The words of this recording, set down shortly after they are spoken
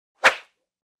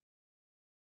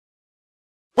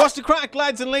What's the crack,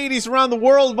 lads and ladies around the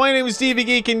world? My name is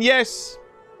Deebeegeek, and yes,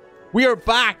 we are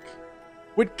back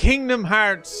with Kingdom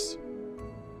Hearts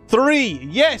 3.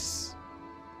 Yes,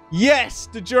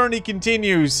 the journey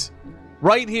continues.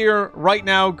 Right here, right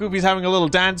now. Goofy's having a little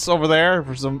dance over there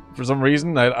for some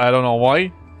reason. I don't know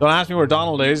why. Don't ask me where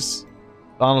Donald is.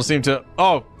 Donald seemed to...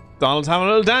 Oh, Donald's having a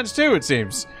little dance too, it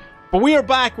seems. But we are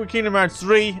back with Kingdom Hearts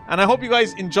 3, and I hope you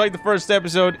guys enjoyed the first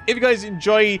episode. If you guys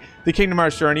enjoy the Kingdom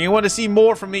Hearts journey and want to see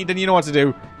more from me, then you know what to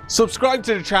do. Subscribe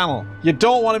to the channel. You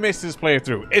don't want to miss this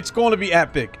playthrough. It's going to be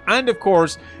epic. And of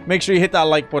course, make sure you hit that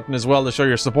like button as well to show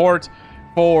your support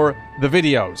for the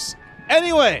videos.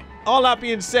 Anyway, all that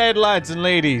being said, lads and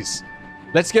ladies,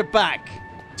 let's get back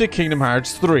to Kingdom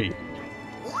Hearts 3.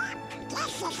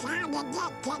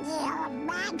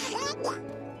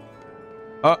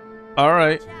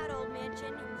 Alright.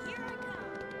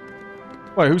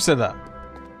 Wait, who said that?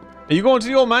 Are you going to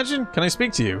the old mansion? Can I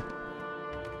speak to you?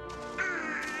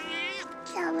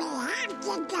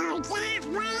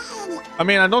 I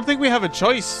mean, I don't think we have a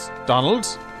choice, Donald.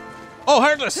 Oh,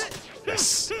 Heartless!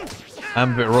 Yes.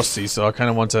 I'm a bit rusty, so I kind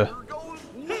of want to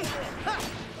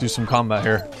do some combat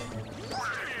here.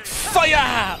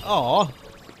 Fire! Aw.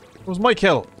 It was my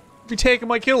kill. Be taking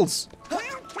my kills.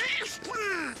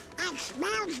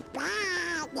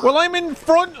 Well, I'm in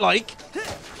front, like.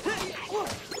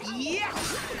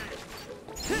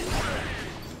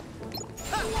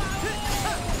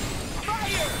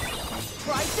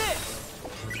 Try this.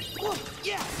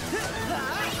 Yeah.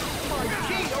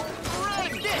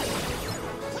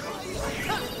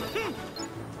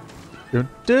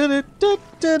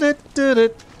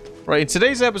 Right, in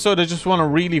today's episode, I just want to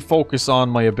really focus on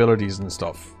my abilities and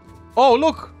stuff. Oh,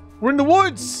 look! We're in the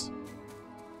woods!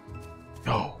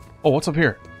 Oh, what's up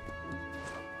here?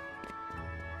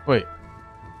 Wait.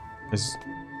 Is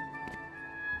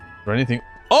there anything?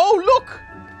 Oh, look!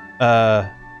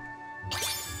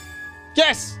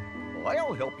 Yes!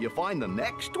 I'll help you find the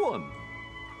next one.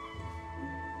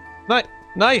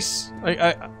 Nice!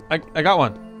 I got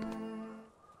one.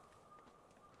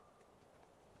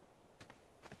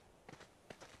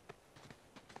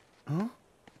 Huh?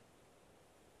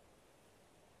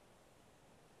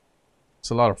 It's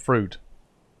a lot of fruit.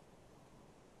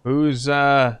 Who's,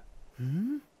 What's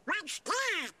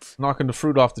that? knocking the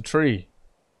fruit off the tree?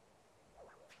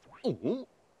 Oh,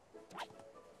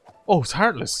 Oh, it's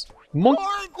Heartless.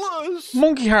 Heartless!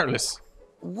 Monkey Heartless.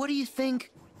 What do you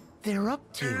think they're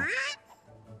up to?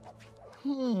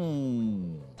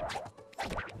 Oh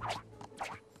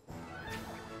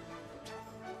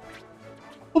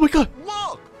my god!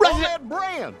 Look! Right On here. that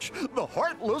branch! The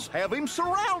Heartless have him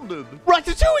surrounded!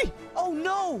 Ratatouille! Oh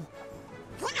no!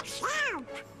 Let's help!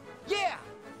 Yeah!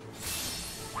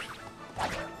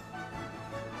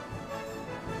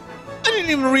 I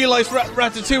didn't even realize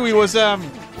Ratatouille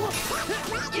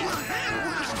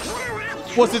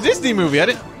was a Disney movie. I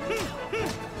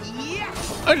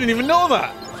didn't even know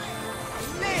that.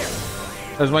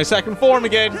 There's my second form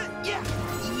again.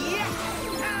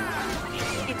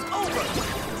 It's over!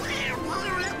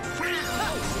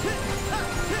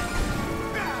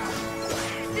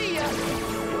 See ya!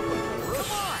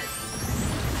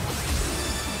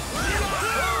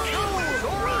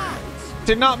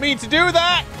 Did not mean to do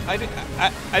that. I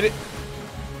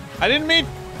didn't mean.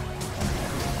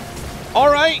 All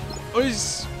right.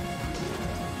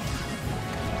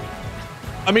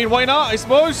 I mean, why not? I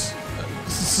suppose.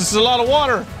 This is a lot of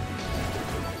water.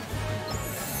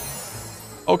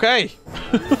 Okay.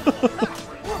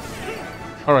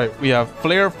 All right. We have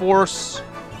Flare Force.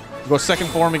 Go second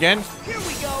form again. Here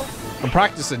we go! I'm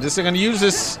practicing. I'm going to use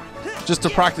this just to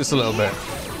practice a little bit.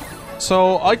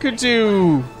 So I could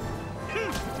do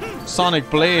Sonic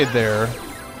Blade there.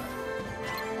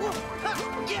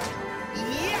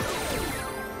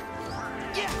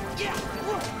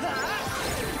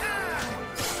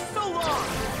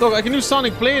 Look, I can do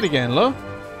Sonic Blade again, look.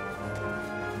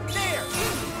 There!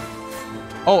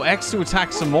 Oh, X to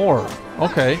attack some more.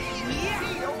 Okay.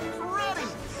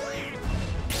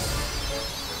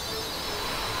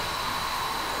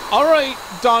 Alright,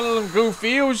 Donald and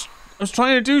Goofy. I was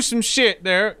trying to do some shit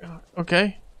there.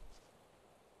 Okay.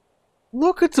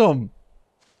 Look at them.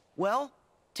 Well,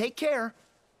 take care.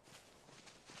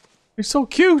 They're so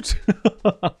cute.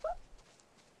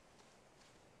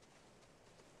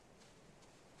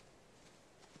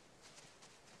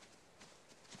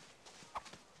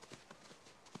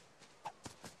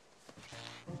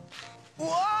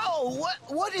 Whoa!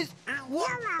 What is... What?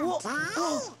 You okay?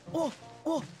 Whoa!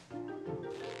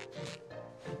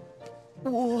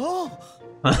 Whoa!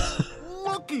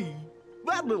 Looky!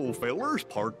 That little feller's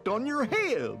parked on your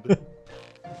head!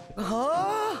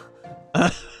 Huh?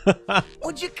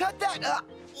 Would you cut that?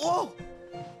 Whoa.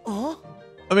 Huh?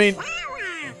 I mean,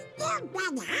 Sarah, you've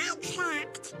been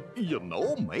hijacked. You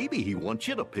know, maybe he wants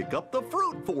you to pick up the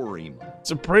fruit for him.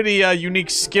 it's a pretty unique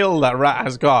skill that rat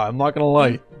has got. I'm not gonna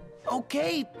lie.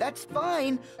 Okay, that's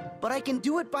fine, but I can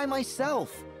do it by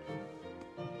myself.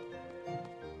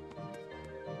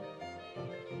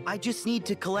 I just need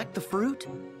to collect the fruit.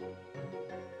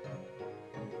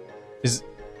 Is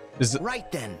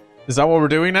Right then. that what we're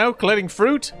doing now? Collecting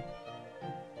fruit?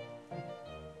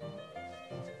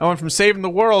 I went from saving the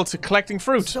world to collecting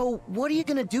fruit. So, what are you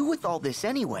gonna do with all this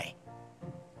anyway?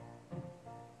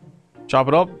 Chop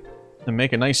it up and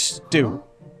make a nice stew.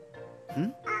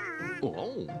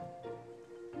 Oh,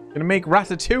 Gonna make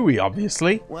ratatouille,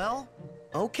 obviously. Well,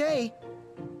 okay.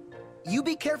 You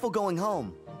be careful going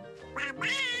home. Bye-bye.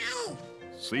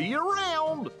 see you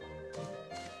around.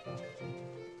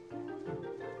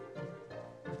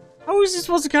 How is he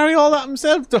supposed to carry all that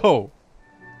himself, though?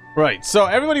 Right, so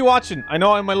everybody watching, I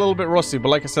know I'm a little bit rusty, but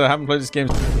like I said, I haven't played this game.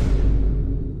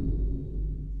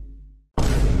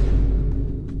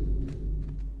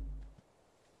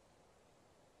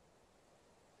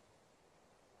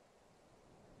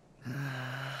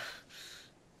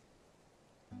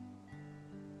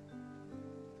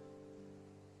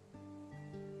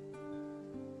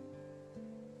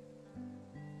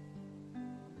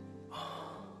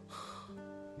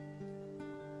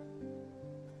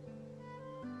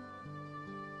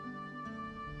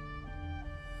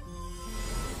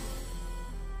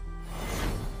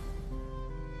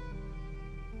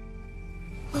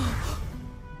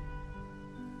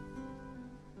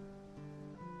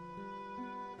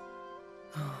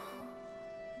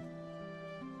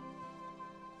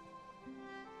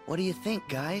 What do you think,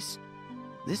 guys?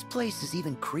 This place is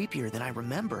even creepier than I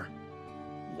remember.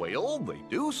 Well, they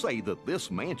do say that this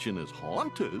mansion is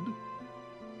haunted.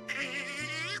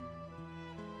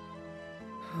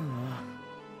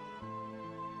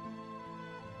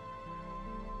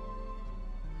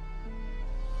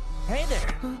 Hey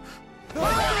there.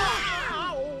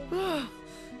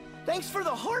 Thanks for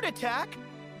the heart attack.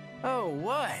 Oh,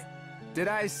 what? Did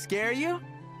I scare you?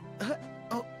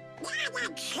 You're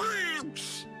the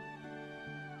drugs.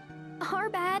 Our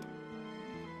bad.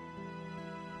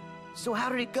 So how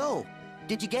did it go?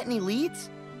 Did you get any leads?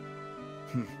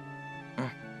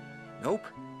 Nope,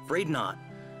 afraid not.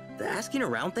 The asking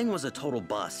around thing was a total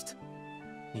bust.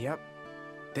 Yep.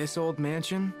 This old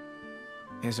mansion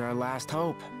is our last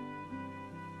hope.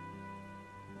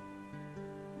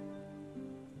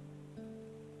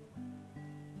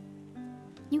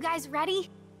 You guys ready?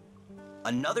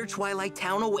 Another Twilight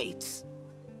Town awaits.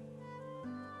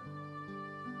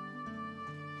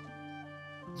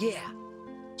 Yeah.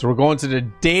 So we're going to the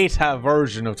data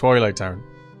version of Twilight Town.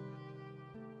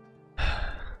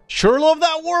 Sure love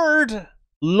that word.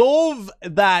 Love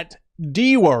that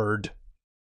D word.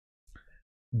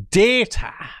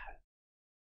 Data.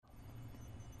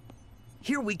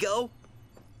 Here we go.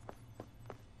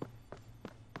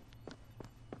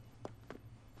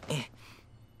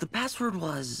 The password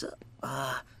was,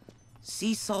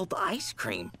 sea salt ice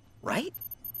cream, right?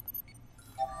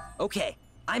 Okay,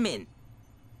 I'm in.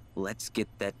 Let's get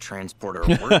that transporter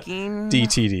working.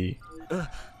 DTD.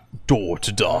 Door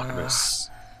to darkness.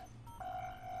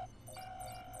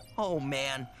 Oh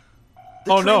man.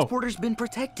 The Oh, no. transporter's been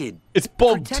protected. It's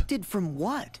bugged. Protected from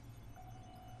what?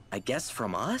 I guess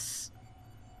from us?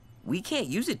 We can't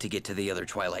use it to get to the other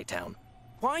Twilight Town.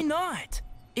 Why not?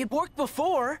 It worked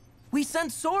before. We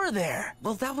sent Sora there.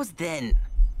 Well, that was then.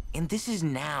 And this is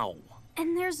now.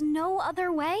 And there's no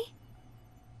other way?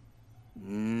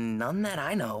 None that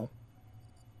I know.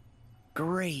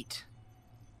 Great.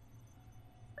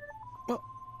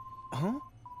 Huh?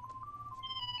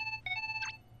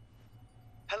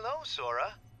 Hello,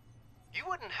 Sora. You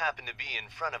wouldn't happen to be in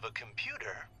front of a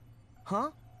computer.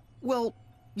 Huh? Well,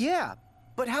 yeah.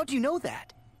 But how'd you know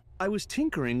that? I was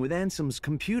tinkering with Ansem's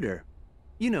computer.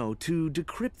 You know, to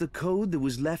decrypt the code that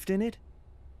was left in it.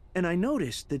 And I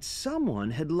noticed that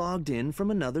someone had logged in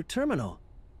from another terminal.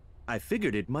 I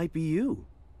figured it might be you.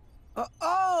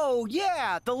 Oh,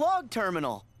 yeah, the log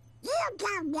terminal. You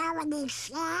don't know any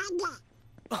said.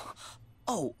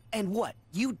 Oh, and what?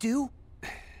 You do?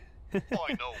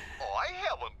 I know I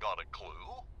haven't got a clue.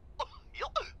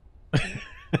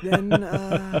 Then,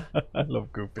 I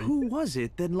love Goofy. who was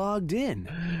it that logged in?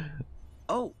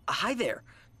 Oh, hi there.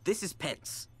 This is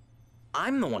Pence.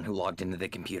 I'm the one who logged into the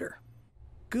computer.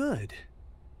 Good.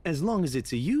 As long as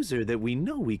it's a user that we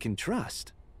know we can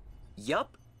trust.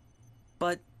 Yup.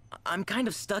 But I'm kind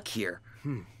of stuck here.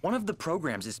 One of the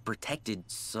programs is protected,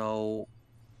 so...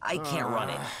 I can't run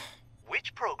it.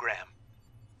 Which program?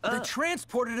 The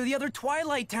transporter to the other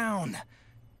Twilight Town.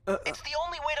 It's the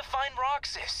only way to find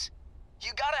Roxas.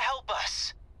 You gotta help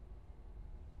us.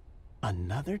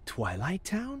 Another Twilight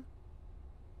Town?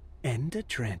 And a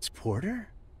transporter?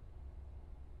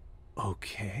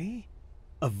 Okay.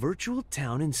 A virtual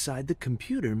town inside the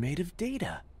computer made of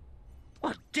data.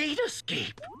 A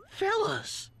datascape,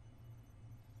 fellas.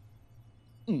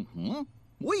 Mm-hmm.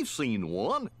 We've seen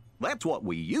one. That's what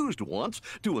we used once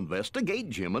to investigate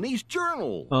Jiminy's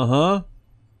journal. Uh-huh.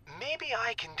 Maybe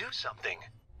I can do something.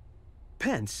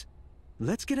 Pence,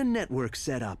 let's get a network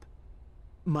set up.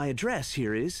 My address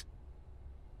here is...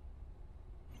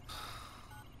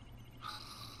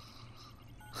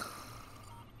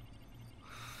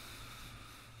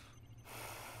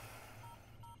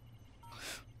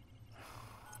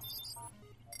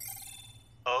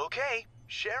 Okay,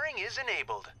 sharing is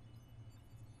enabled.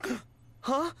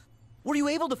 Huh? Were you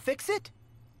able to fix it?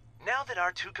 Now that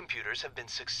our two computers have been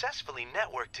successfully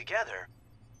networked together,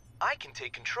 I can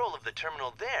take control of the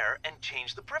terminal there and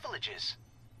change the privileges.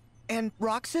 And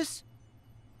Roxas?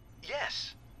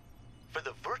 Yes. For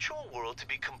the virtual world to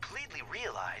be completely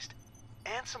realized,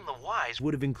 Ansem the Wise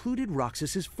would have included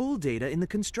Roxas's full data in the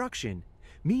construction,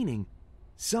 meaning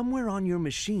somewhere on your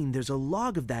machine there's a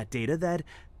log of that data that...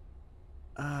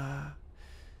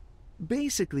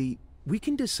 Basically, we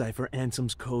can decipher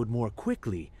Ansem's code more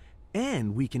quickly,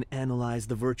 and we can analyze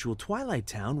the virtual Twilight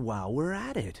Town while we're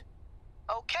at it.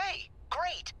 Okay,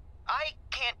 great. I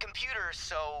can't computer,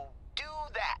 so do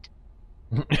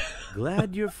that.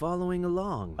 Glad you're following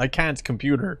along. I can't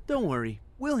computer. Don't worry,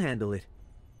 we'll handle it.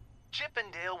 Chip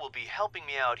and Dale will be helping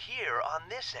me out here on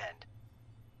this end.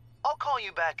 I'll call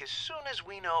you back as soon as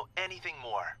we know anything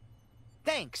more.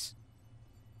 Thanks.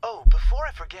 Oh, before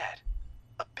I forget,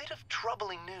 a bit of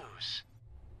troubling news.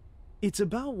 It's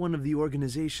about one of the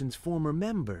organization's former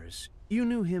members. You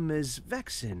knew him as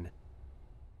Vexen.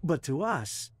 But to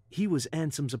us, he was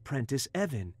Ansem's apprentice,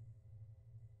 Evan.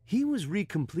 He was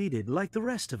recompleted like the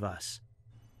rest of us.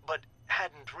 But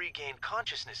hadn't regained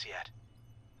consciousness yet.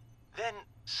 Then,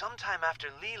 sometime after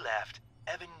Lee left,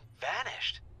 Evan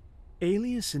vanished.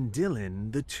 Alias and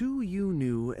Dylan, the two you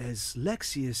knew as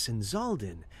Lexius and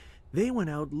Zaldin, they went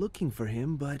out looking for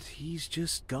him, but he's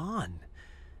just gone.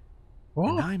 What?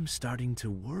 And I'm starting to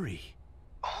worry.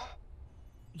 Oh?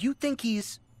 You think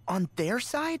he's on their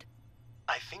side?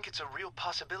 I think it's a real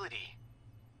possibility.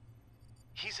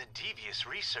 He's a devious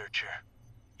researcher.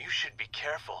 You should be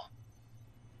careful.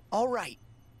 All right.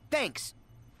 Thanks.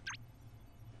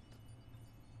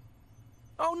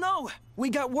 Oh no! We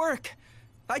got work!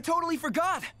 I totally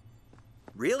forgot!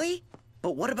 Really?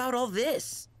 But what about all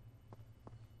this?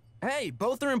 Hey,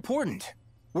 both are important.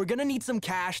 We're gonna need some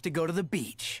cash to go to the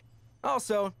beach.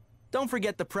 Also, don't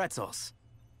forget the pretzels.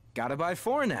 Gotta buy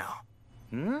 4 now.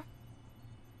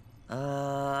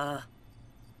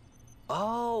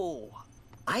 Oh,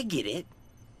 I get it.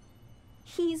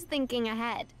 He's thinking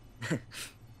ahead.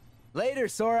 Later,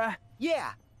 Sora.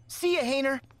 Yeah. See ya,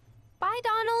 Hayner. Bye,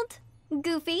 Donald.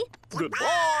 Goofy.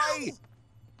 Goodbye!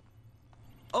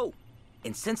 Oh,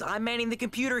 and since I'm manning the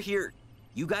computer here,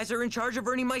 you guys are in charge of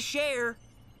earning my share.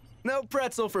 No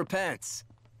pretzel for Pence.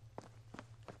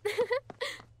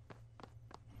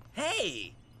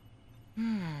 Hey!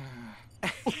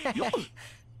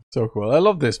 So cool. I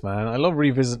love this, man. I love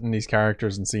revisiting these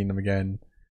characters and seeing them again.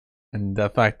 And the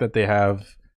fact that they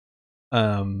have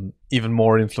even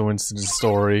more influence in the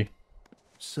story.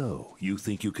 So, you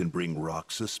think you can bring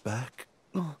Roxas back?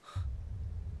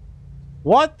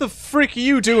 What the frick are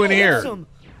you doing here? Awesome.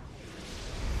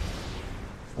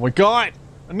 Oh my god!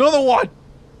 Another one!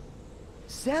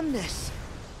 Xemnas.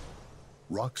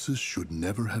 Roxas should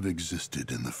never have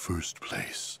existed in the first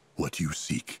place. What you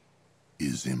seek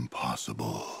is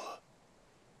impossible.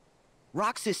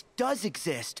 Roxas does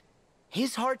exist.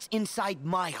 His heart's inside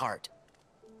my heart.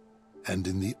 And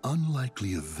in the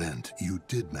unlikely event you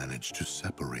did manage to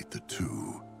separate the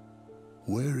two,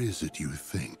 where is it you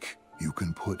think you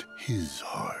can put his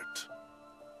heart?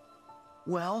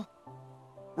 Well,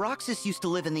 Roxas used to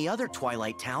live in the other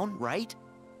Twilight Town, right?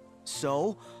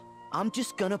 So, I'm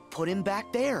just gonna put him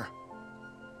back there.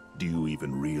 Do you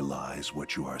even realize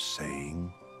what you are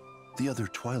saying? The other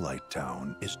Twilight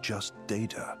Town is just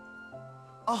data.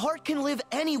 A heart can live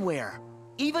anywhere,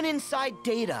 even inside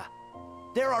data.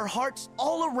 There are hearts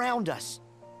all around us.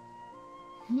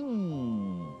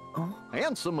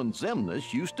 Ansem and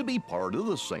Xemnas used to be part of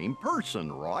the same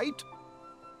person, right?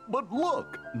 But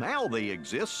look, now they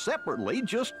exist separately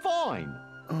just fine.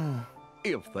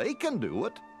 If they can do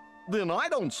it, then I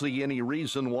don't see any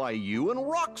reason why you and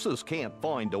Roxas can't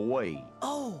find a way.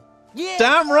 Oh, Yeah.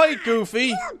 Damn right, Goofy.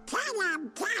 You tell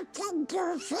him, Captain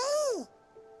Goofy.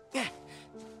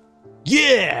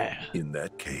 Yeah. In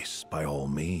that case, by all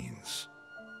means.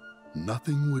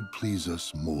 Nothing would please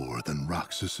us more than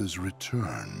Roxas's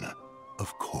return,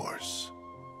 of course.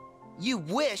 You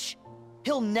wish?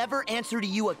 He'll never answer to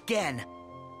you again.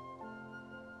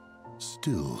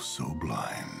 Still so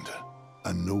blind.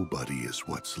 A nobody is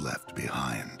what's left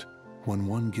behind when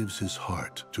one gives his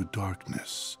heart to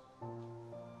darkness.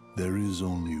 There is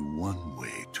only one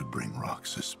way to bring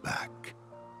Roxas back,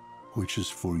 which is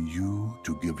for you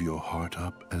to give your heart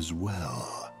up as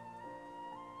well.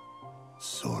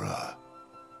 Sora,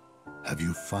 have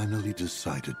you finally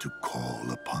decided to call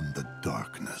upon the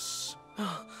darkness?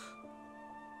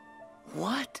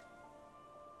 What?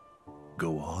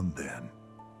 Go on then.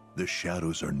 The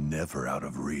shadows are never out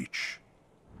of reach.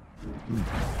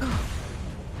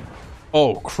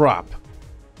 Oh, crap.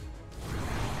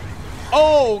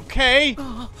 Okay.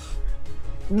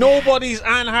 Nobody's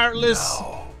unheartless.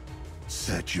 Now,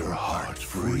 set your heart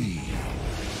free.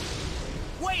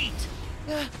 Wait!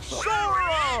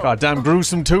 Goddamn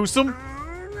gruesome twosome.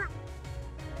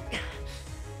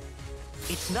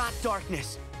 It's not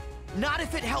darkness. Not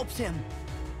if it helps him.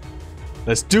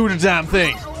 Let's do the damn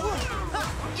thing.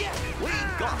 Yeah, We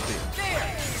got this. there!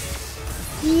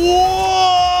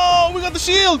 Whoa! We got the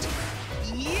shield.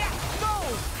 Yeah, no!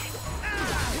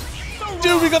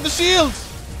 Dude, we got the shield.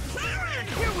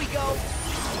 Here we go!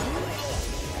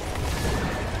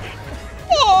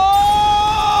 Oh!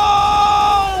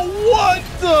 What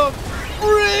the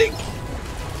freak?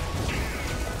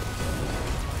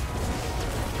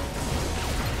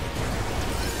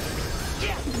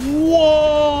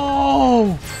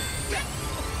 Whoa!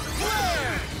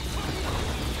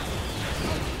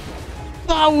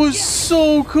 That was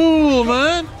so cool,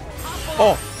 man.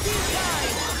 Oh,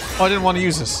 I didn't want to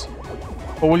use this,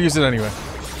 but we'll use it anyway.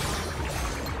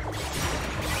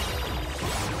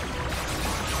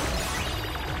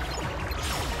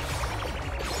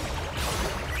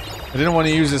 I didn't want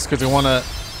to use this because I want to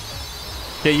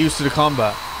get used to the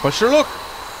combat. But sure, look,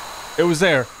 it was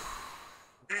there.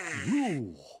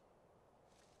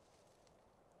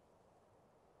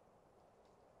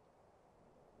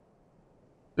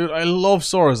 Dude, I love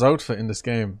Sora's outfit in this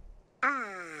game.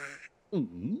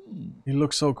 He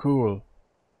looks so cool.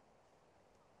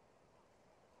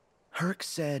 Herc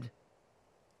said...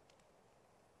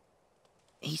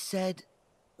 He said,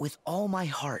 with all my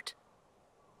heart.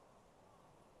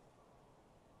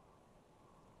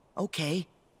 Okay,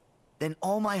 then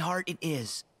all my heart it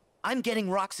is. I'm getting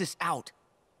Roxas out.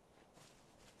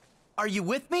 Are you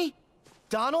with me?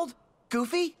 Donald?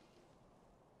 Goofy?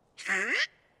 Huh?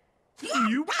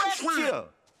 You betcha!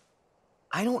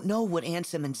 I don't know what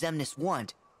Ansem and Xemnas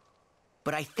want,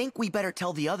 but I think we better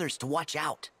tell the others to watch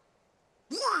out.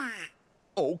 Yeah.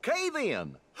 Okay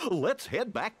then, let's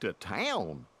head back to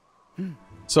town.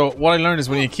 So what I learned is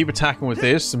when you keep attacking with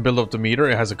this and build up the meter,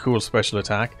 it has a cool special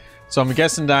attack. So I'm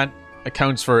guessing that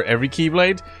accounts for every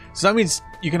Keyblade. So that means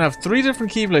you can have 3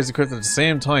 different Keyblades equipped at the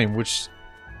same time, which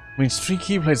means 3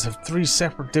 Keyblades have 3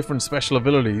 separate different special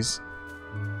abilities.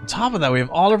 On top of that, we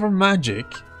have all of our magic,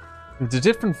 we have the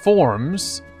different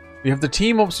forms, we have the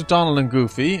team-ups with Donald and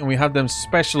Goofy, and we have them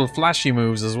special flashy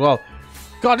moves as well.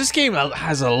 God, this game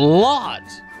has a lot!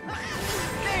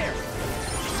 There!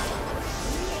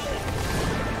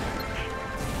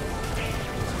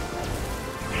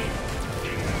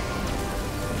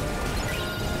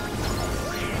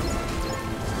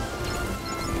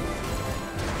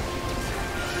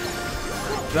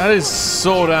 That is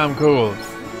so damn cool.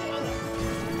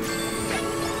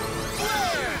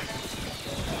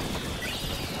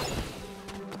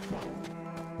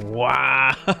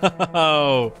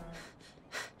 Wow!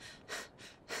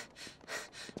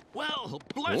 Well,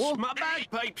 bless my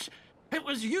bagpipes. It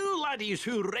was you laddies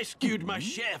who rescued my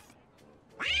chef.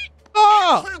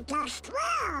 Oh! Uncle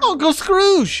Scrooge. Uncle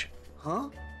Scrooge! Huh?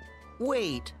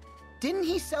 Wait, didn't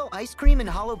he sell ice cream in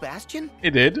Hollow Bastion?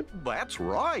 It did. That's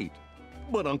right.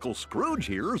 But Uncle Scrooge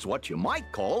here is what you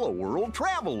might call a world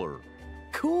traveler.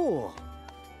 Cool.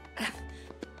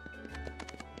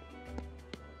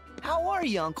 How are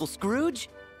you, Uncle Scrooge?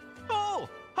 Oh,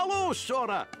 hello,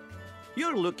 Sora.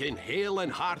 You're looking hale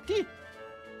and hearty.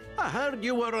 I heard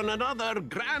you were on another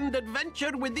grand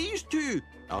adventure with these two.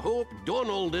 I hope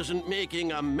Donald isn't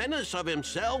making a menace of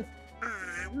himself.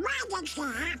 Why did you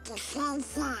have to say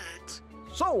that?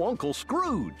 So, Uncle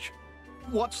Scrooge,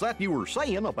 what's that you were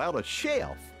saying about a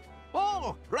chef?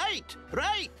 Oh, right.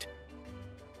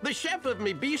 The chef of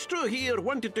me bistro here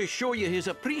wanted to show you his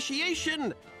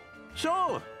appreciation.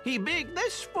 So, he baked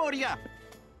this for you.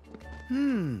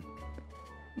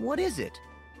 What is it?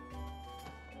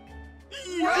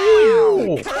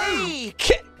 Wow!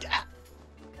 Cake!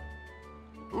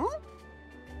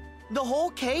 The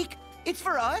whole cake? It's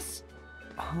for us?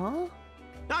 Huh?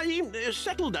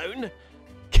 Settle down.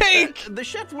 Cake! The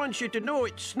chef wants you to know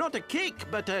it's not a cake,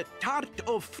 but a tart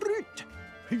of fruit.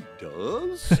 He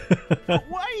does?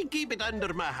 Why keep it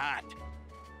under my hat?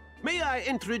 May I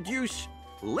introduce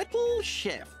Little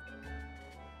Chef?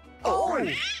 Oh,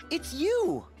 it's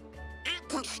you!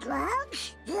 Uncle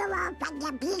Scrooge, you opened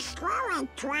the bistro in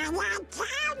Twilight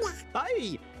Town.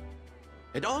 Aye.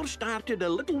 It all started a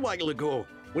little while ago,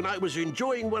 when I was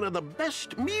enjoying one of the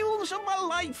best meals of my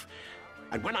life.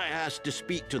 And when I asked to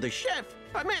speak to the chef,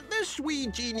 I met this wee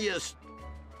genius.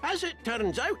 As it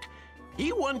turns out,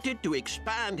 he wanted to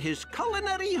expand his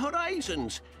culinary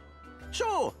horizons.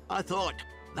 So I thought,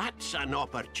 that's an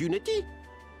opportunity.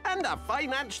 And I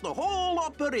financed the whole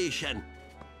operation.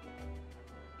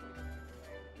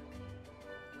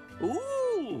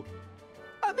 Ooh,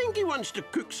 I think he wants to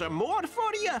cook some more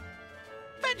for you.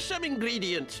 Fetch some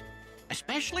ingredients,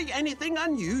 especially anything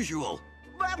unusual.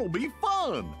 That'll be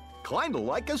fun. Kinda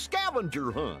like a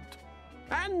scavenger hunt.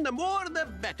 And the more the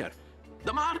better.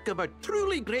 The mark of a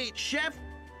truly great chef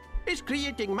is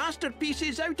creating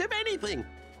masterpieces out of anything.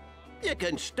 You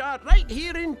can start right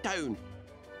here in town.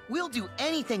 We'll do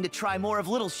anything to try more of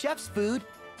Little Chef's food.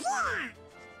 Yeah.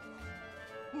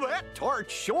 That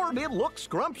tart sure did look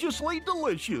scrumptiously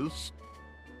delicious.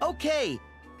 Okay,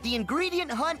 the ingredient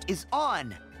hunt is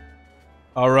on.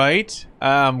 Alright.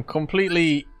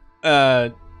 Completely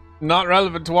not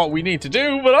relevant to what we need to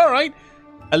do, but alright.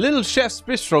 A Little Chef's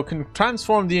Bistro can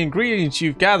transform the ingredients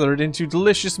you've gathered into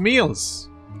delicious meals.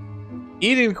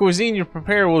 Eating the cuisine you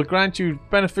prepare will grant you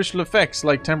beneficial effects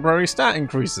like temporary stat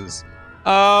increases.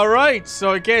 Alright,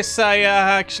 so I guess I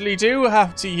actually do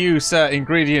have to use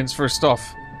ingredients for stuff.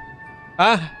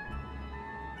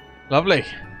 Lovely.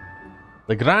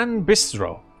 The Grand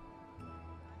Bistro.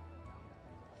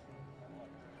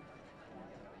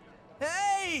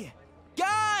 Hey!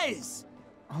 Guys!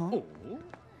 Huh?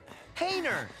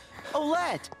 Hayner!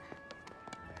 Olette!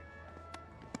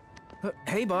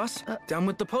 Hey, boss. Done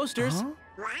with the posters.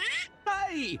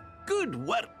 Hey, good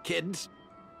work, kids.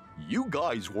 You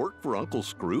guys work for Uncle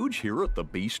Scrooge here at the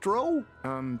bistro?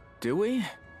 Do we?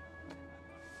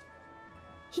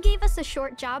 He gave us a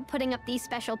short job putting up these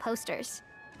special posters.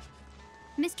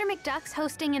 Mr. McDuck's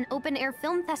hosting an open-air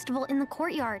film festival in the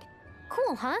courtyard.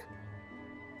 Cool, huh?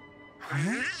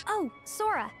 Oh,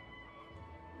 Sora.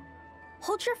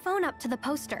 Hold your phone up to the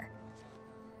poster.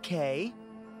 Okay.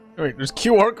 Wait, there's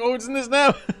QR codes in this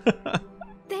now?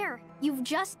 There, you've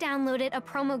just downloaded a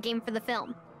promo game for the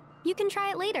film. You can try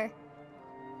it later.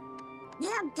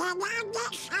 You can on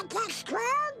this, Uncle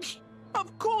Scrooge?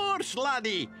 Of course,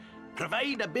 laddie.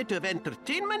 Provide a bit of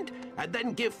entertainment and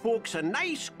then give folks a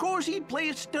nice, cozy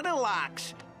place to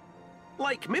relax.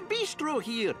 Like my bistro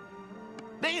here.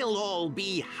 They'll all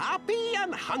be happy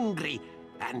and hungry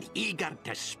and eager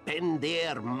to spend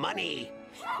their money.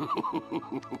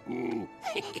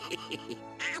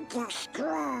 Uncle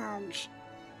Scrooge.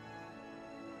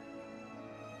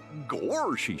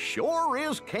 Gorsh, he sure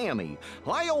is canny.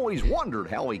 I always wondered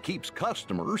how he keeps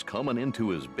customers coming into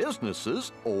his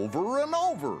businesses over and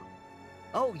over.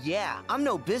 Oh yeah, I'm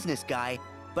no business guy,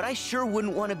 but I sure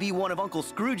wouldn't want to be one of Uncle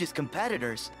Scrooge's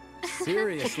competitors.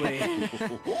 Seriously.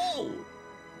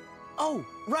 Oh,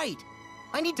 right.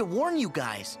 I need to warn you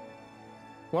guys.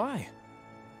 Why?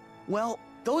 Well,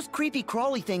 those creepy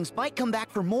crawly things might come back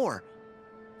for more.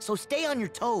 So stay on your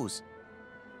toes.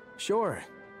 Sure.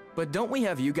 But don't we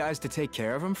have you guys to take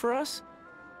care of them for us?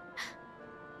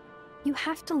 You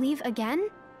have to leave again?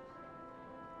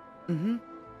 Mm-hmm.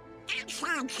 It's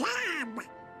our job.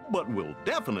 But we'll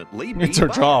definitely be It's our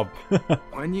back. job.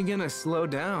 When you gonna slow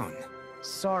down?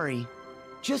 Sorry.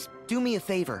 Just do me a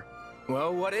favor.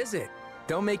 Well, what is it?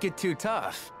 Don't make it too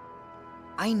tough.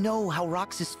 I know how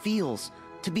Roxas feels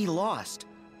to be lost,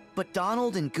 but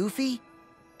Donald and Goofy,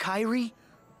 Kyrie,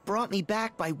 brought me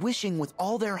back by wishing with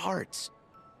all their hearts.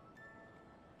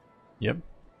 Yep.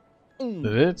 Did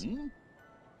it?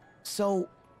 So,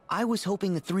 I was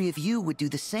hoping the three of you would do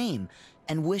the same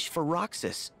and wish for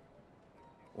Roxas.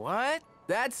 What?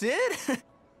 That's it?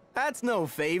 That's no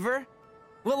favor.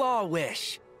 We'll all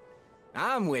wish.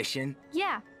 I'm wishing.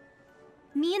 Yeah.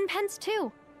 Me and Pence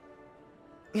too.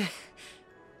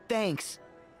 Thanks.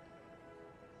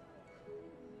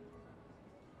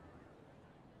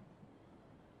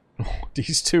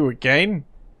 These two again?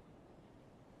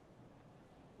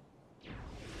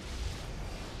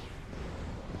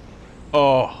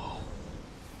 Oh.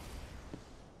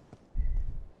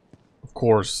 Of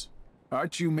course.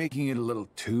 Aren't you making it a little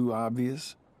too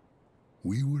obvious?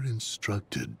 We were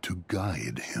instructed to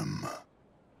guide him.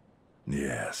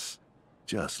 Yes.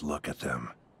 Just look at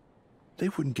them. They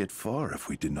wouldn't get far if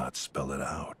we did not spell it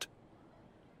out.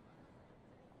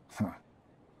 Huh.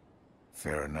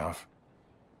 Fair enough.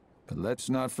 But let's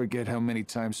not forget how many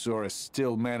times Sora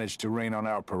still managed to rain on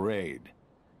our parade.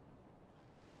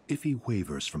 If he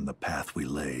wavers from the path we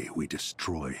lay, we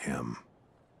destroy him.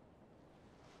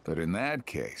 But in that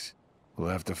case, we'll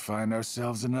have to find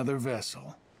ourselves another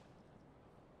vessel.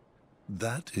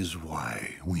 That is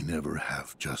why we never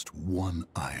have just one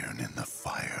iron in the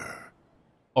fire.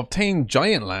 Obtain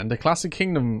Giant Land, a classic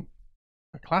kingdom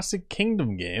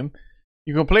game.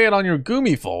 You can play it on your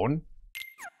Gumi phone.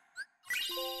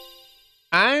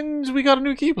 And we got a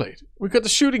new Keyblade. We got the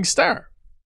Shooting Star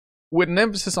with an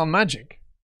emphasis on magic.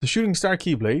 The Shooting Star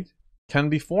Keyblade can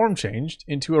be form changed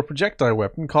into a projectile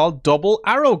weapon called Double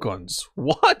Arrow Guns.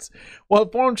 What? While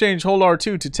form change, hold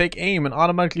R2 to take aim and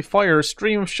automatically fire a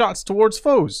stream of shots towards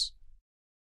foes.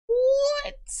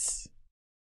 What?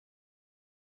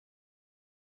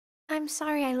 I'm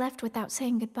sorry I left without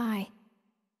saying goodbye.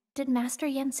 Did Master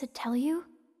Yensid tell you?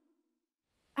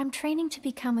 I'm training to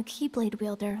become a Keyblade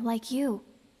wielder like you.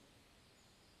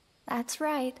 That's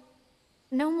right.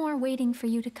 No more waiting for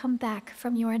you to come back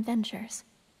from your adventures.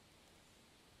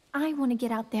 I want to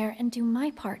get out there and do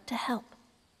my part to help.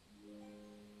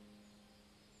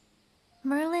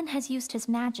 Merlin has used his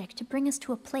magic to bring us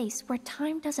to a place where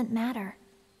time doesn't matter.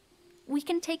 We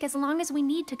can take as long as we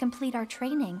need to complete our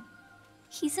training.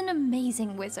 He's an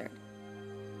amazing wizard.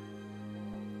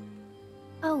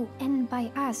 Oh, and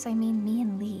by us, I mean me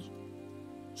and Lee.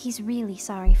 He's really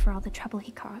sorry for all the trouble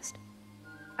he caused.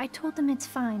 I told him it's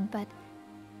fine, but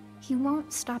he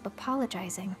won't stop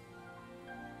apologizing.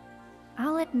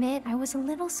 I'll admit I was a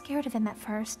little scared of him at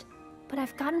first, but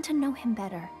I've gotten to know him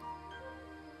better.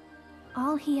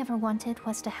 All he ever wanted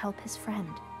was to help his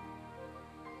friend.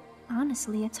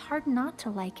 Honestly, it's hard not to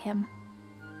like him.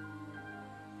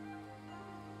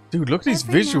 Dude, look at these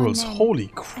visuals. Holy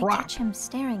crap. I catch him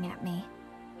staring at me.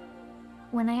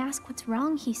 When I ask what's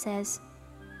wrong, he says,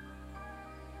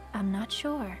 "I'm not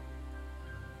sure.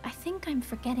 I think I'm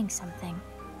forgetting something.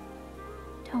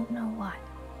 Don't know what."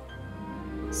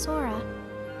 Sora,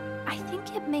 I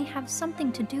think it may have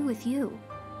something to do with you.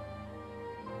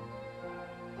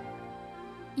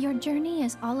 Your journey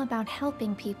is all about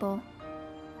helping people.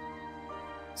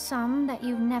 Some that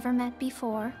you've never met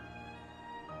before,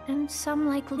 and some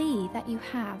like Lee that you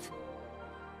have.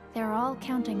 They're all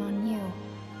counting on you.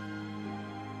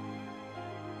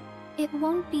 It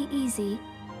won't be easy,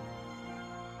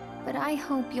 but I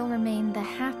hope you'll remain the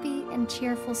happy and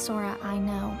cheerful Sora I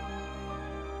know.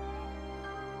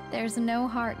 There's no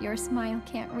heart your smile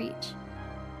can't reach.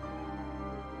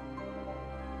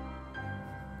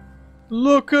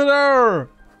 Look at her!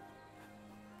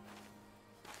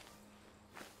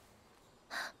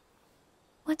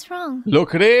 What's wrong?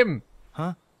 Look at him!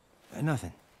 Huh?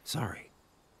 Nothing. Sorry.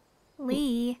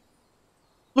 Lee.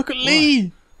 Look at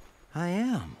Lee! I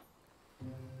am.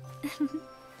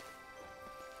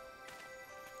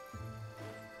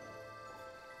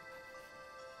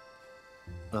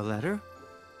 A letter?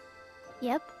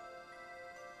 Yep.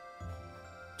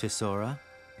 To Sora?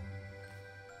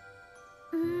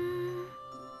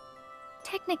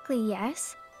 Technically,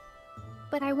 yes.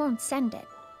 But I won't send it.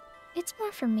 It's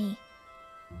more for me.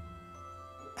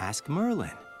 Ask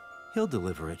Merlin. He'll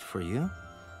deliver it for you.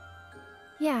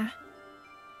 Yeah.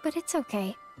 But it's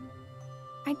okay.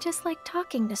 I just like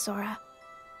talking to Sora.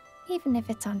 Even if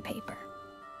it's on paper.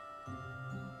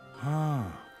 Huh.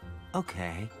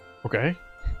 Okay. Okay.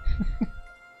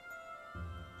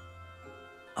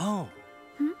 Oh.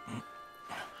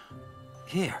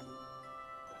 Here.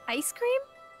 Ice cream?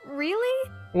 Really?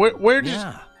 Where did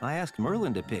Yeah, I asked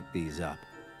Merlin to pick these up.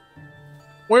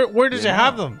 Where did you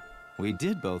have them? We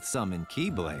did both summon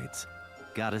Keyblades.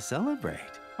 Gotta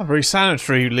celebrate. Oh, very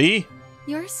sanitary, Lee.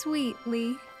 You're sweet,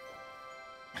 Lee.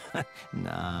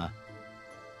 Nah.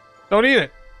 Don't eat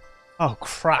it. Oh,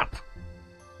 crap.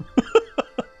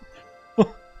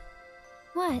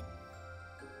 What?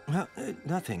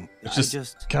 Nothing. I I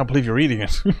just can't believe you're eating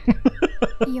it.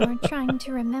 You're trying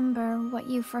to remember what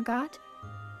you forgot?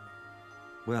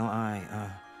 Well,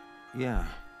 yeah.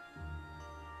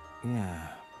 Yeah.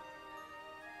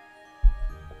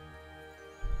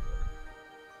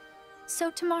 So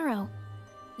tomorrow,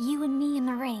 you and me in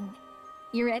the ring.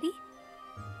 You ready?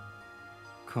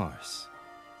 Of course.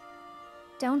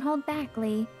 Don't hold back,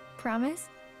 Lee. Promise?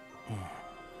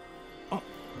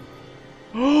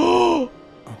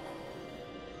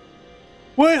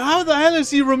 Wait, how the hell is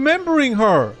he remembering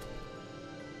her?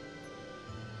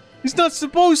 He's not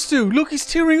supposed to. Look, he's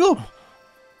tearing up.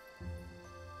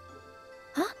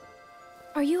 Huh?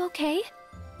 Are you okay?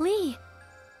 Lee.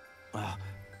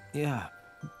 Yeah.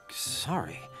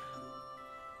 Sorry.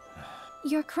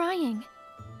 You're crying.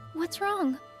 What's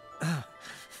wrong?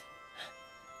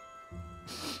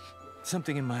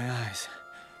 Something in my eyes.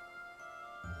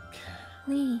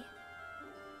 Lee.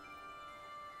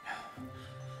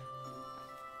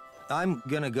 I'm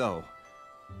gonna go.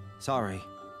 Sorry.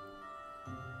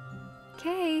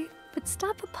 Okay, but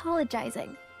stop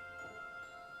apologizing.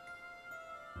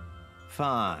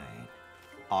 Fine.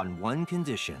 On one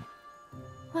condition.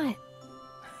 What?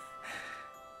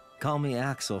 Call me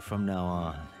Axel from now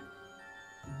on.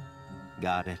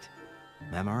 Got it?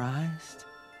 Memorized?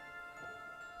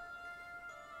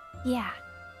 Yeah.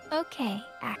 Okay,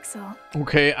 Axel.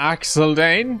 Okay, Axel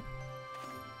then.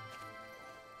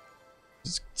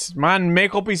 Does this man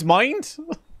make up his mind?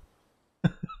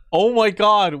 Oh my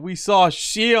god, we saw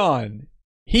Shion.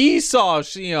 He saw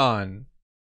Shion.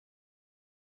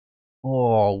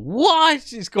 Oh,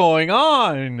 what is going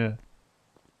on?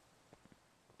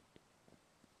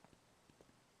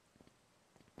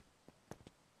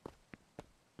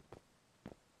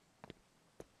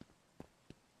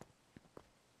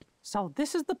 So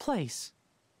this is the place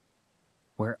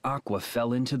where Aqua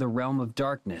fell into the realm of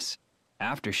darkness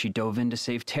after she dove in to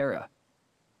save Terra.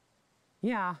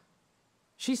 Yeah.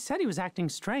 She said he was acting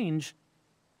strange.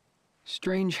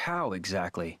 Strange how,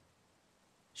 exactly?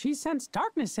 She sensed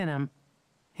darkness in him.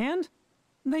 And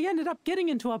they ended up getting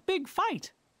into a big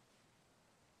fight.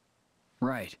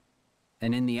 Right.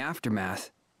 And in the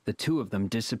aftermath, the two of them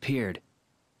disappeared.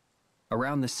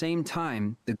 Around the same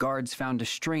time, the guards found a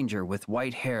stranger with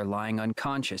white hair lying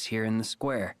unconscious here in the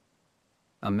square.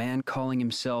 A man calling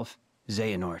himself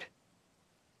Xehanort.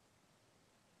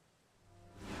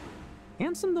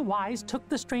 Ansem the Wise took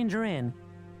the stranger in,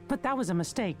 but that was a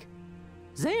mistake.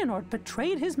 Xehanort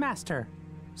betrayed his master,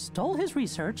 stole his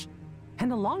research,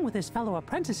 and along with his fellow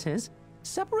apprentices,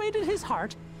 separated his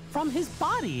heart from his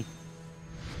body.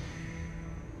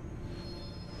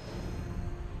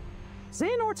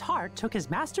 Xehanort's heart took his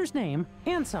master's name,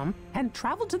 Ansem, and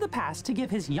traveled to the past to give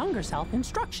his younger self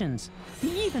instructions.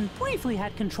 He even briefly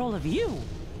had control of you.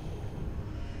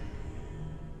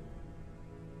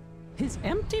 His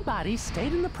empty body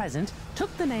stayed in the present,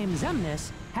 took the name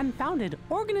Xemnas, and founded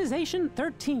Organization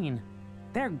 13.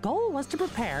 Their goal was to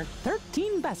prepare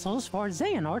 13 vessels for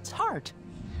Xehanort's heart.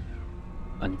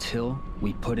 Until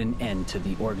we put an end to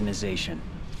the organization.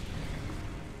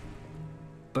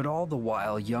 But all the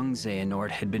while, young Xehanort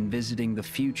had been visiting the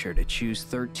future to choose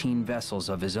 13 vessels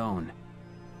of his own.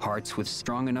 Hearts with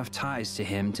strong enough ties to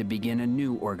him to begin a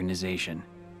new organization.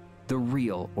 The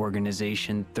real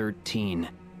Organization 13.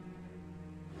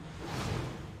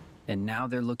 And now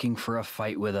they're looking for a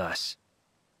fight with us.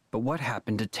 But what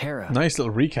happened to Terra? Nice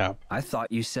little recap. I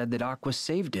thought you said that Aqua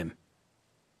saved him.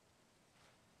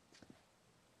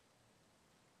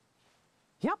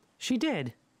 Yep, she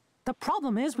did. The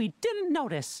problem is we didn't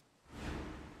notice.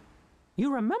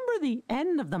 You remember the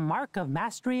end of the Mark of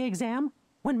Mastery exam?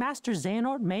 When Master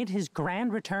Xehanort made his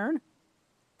grand return?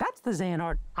 That's the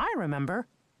Xehanort I remember.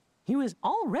 He was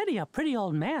already a pretty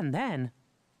old man then.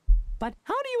 But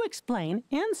how do you explain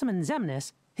Ansem and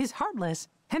Xemnas, his Heartless,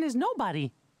 and his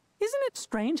Nobody? Isn't it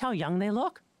strange how young they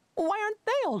look? Why aren't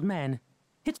they old men?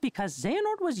 It's because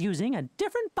Xehanort was using a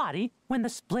different body when the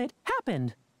split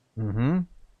happened. Mm-hmm.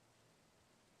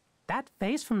 That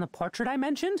face from the portrait I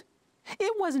mentioned?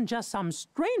 It wasn't just some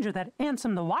stranger that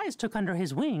Ansem the Wise took under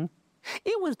his wing.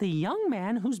 It was the young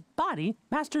man whose body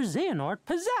Master Xehanort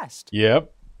possessed.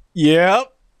 Yep.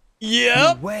 Yep.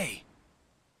 Yep. No way.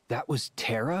 That was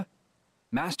Terra?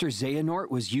 Master Xehanort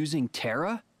was using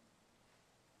Terra?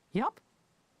 Yup.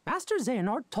 Master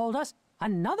Xehanort told us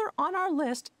another on our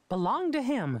list belonged to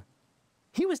him.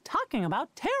 He was talking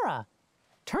about Terra.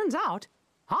 Turns out,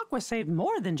 Aqua saved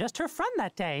more than just her friend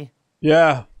that day.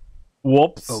 Yeah.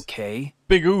 Whoops. Okay.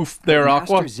 Big oof there,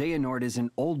 Aqua. Master Xehanort is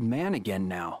an old man again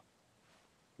now.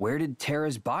 Where did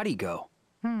Terra's body go?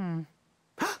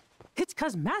 It's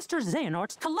because Master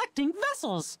Xehanort's collecting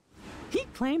vessels. He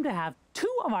claimed to have 2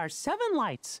 of our 7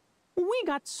 lights. We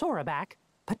got Sora back,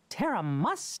 but Terra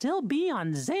must still be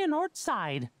on Xehanort's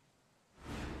side.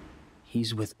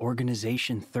 He's with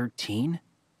Organization 13?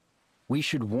 We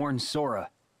should warn Sora.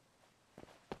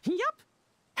 Yup.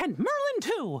 And Merlin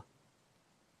too.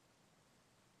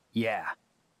 Yeah.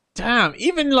 Damn,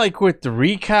 even like with the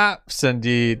recaps and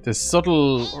the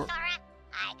subtle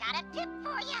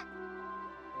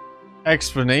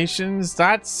explanations,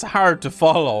 that's hard to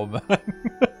follow, man.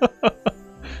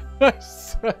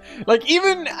 That's Like,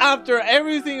 even after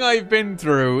everything I've been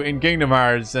through in Kingdom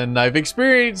Hearts, and I've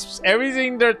experienced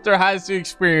everything that there has to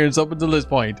experience up until this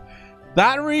point,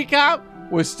 that recap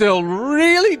was still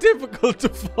really difficult to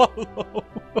follow.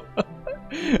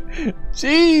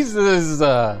 Jesus.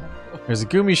 There's a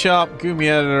Gumi shop, Gumi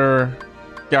editor,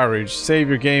 garage. Save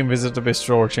your game, visit the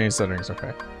bistro, or change settings.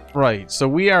 Okay. Right, so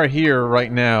we are here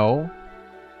right now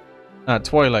at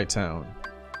Twilight Town.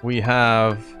 We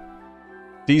have...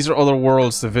 These are other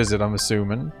worlds to visit, I'm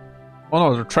assuming. Oh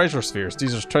no, they're treasure spheres.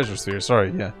 These are treasure spheres,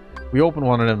 sorry, yeah. We opened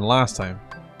one of them last time.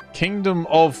 Kingdom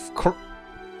of...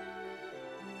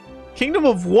 Kingdom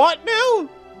of what now?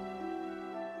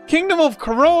 Kingdom of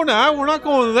Corona? We're not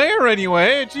going there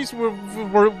anyway. Jeez,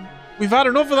 we've had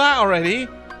enough of that already.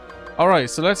 Alright,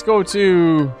 so let's go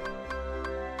to...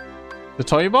 the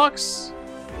toy box?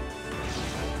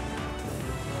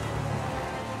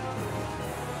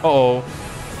 Uh-oh.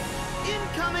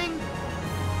 Incoming!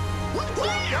 What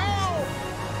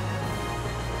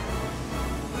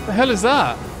the hell is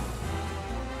that?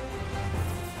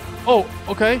 Oh,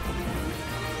 okay.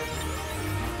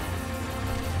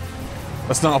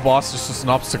 That's not a boss, it's just an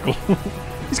obstacle.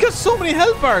 He's got so many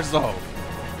health bars though.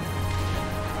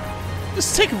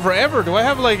 It's taking forever. Do I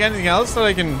have like anything else that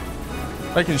I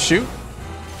can shoot?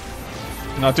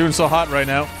 Not doing so hot right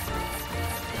now.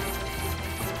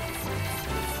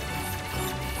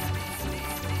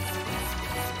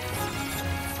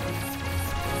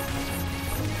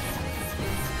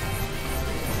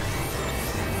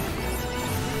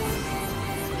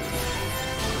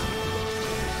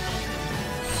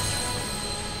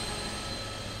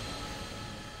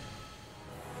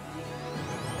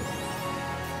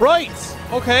 Right.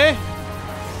 Okay.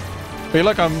 I feel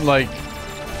like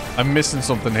I'm missing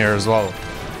something here as well.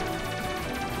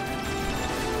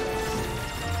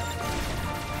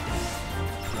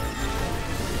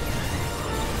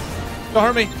 Don't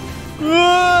hurt me.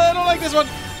 I don't like this one.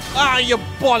 Ah, you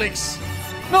bollocks.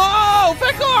 No,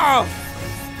 back off.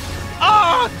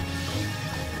 Ah.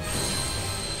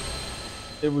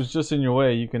 It was just in your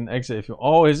way. You can exit if you...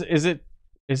 Oh, is it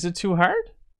too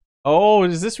hard? Oh,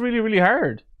 is this really, really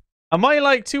hard? Am I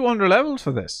like 200 levels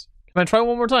for this? Can I try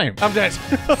one more time? I'm dead.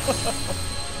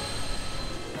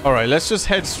 Alright, let's just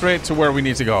head straight to where we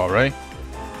need to go, right?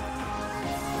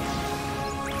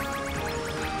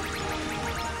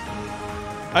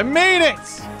 I made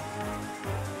it!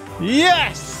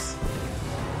 Yes!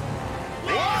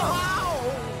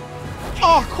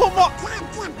 Oh, come on!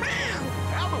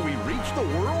 How do we reach the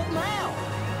world now?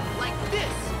 Like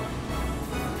this.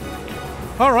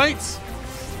 Alright.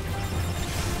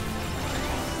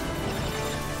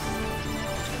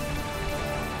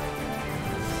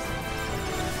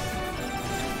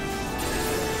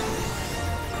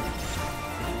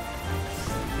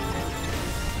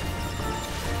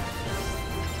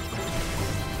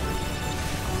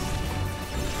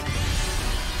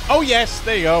 Oh yes,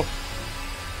 there you go.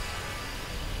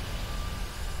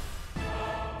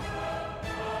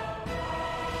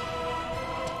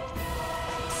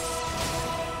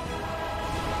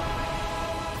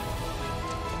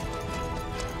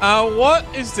 What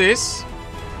is this?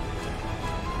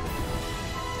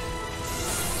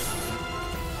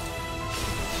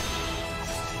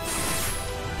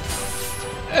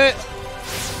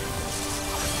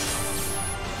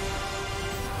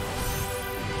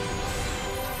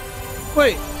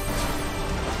 Wait.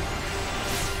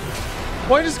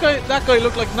 Why does that guy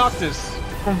look like Noctis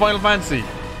from Final Fantasy?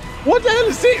 What the hell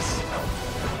is this?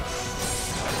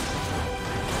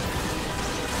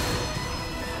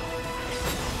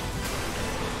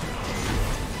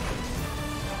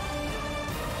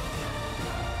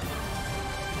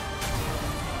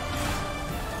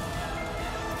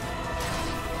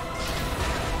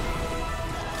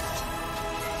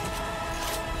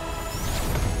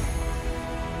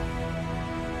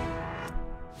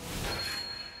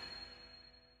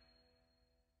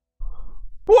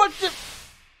 What the?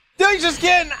 Did I just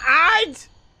get an ad?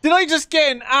 Did I just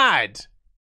get an ad?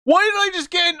 Why did I just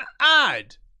get an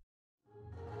ad?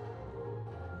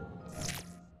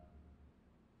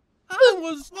 I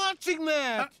was watching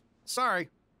that! Sorry.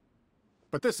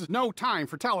 But this is no time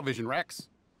for television, Rex.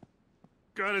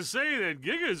 Gotta say, that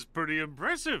Giga's pretty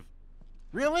impressive.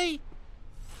 Really?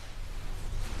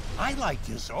 I like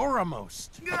his aura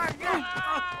most.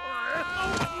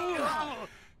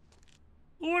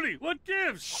 Woody, what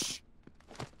gives? Shh.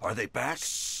 Are they back?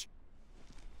 Shh.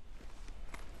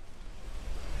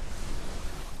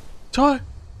 Are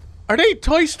they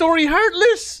Toy Story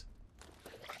Heartless?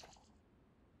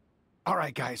 All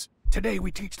right, guys. Today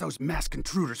we teach those masked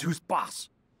intruders who's boss.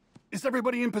 Is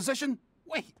everybody in position?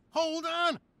 Wait, hold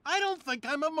on. I don't think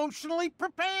I'm emotionally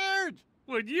prepared.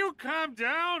 Would you calm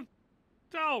down?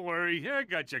 Don't worry, I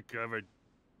got you covered.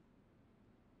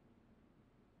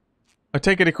 I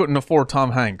take it he couldn't afford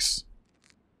Tom Hanks.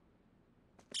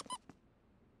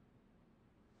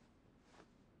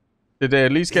 Did they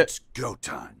at least get... It's go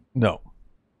time. No.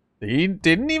 They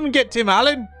didn't even get Tim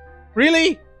Allen?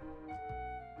 Really?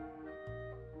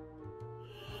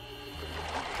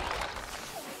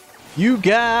 You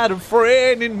got a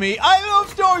friend in me. I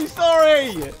love Toy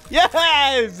Story!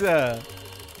 Yes!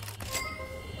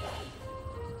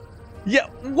 Yeah,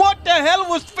 what the hell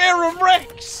was Pharaoh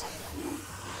Rex?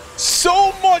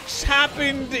 So much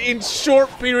happened in short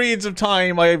periods of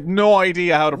time. I have no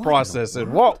idea how to process it.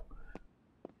 Whoa.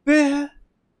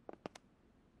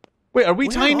 Wait, are we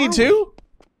tiny too?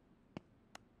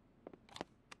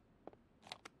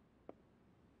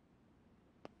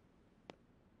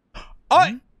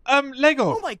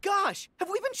 Lego. Oh my gosh, have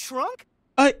we been shrunk?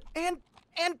 And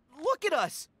look at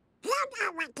us. You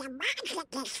know what the magic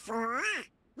is for.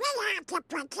 We have to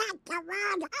protect the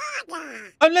world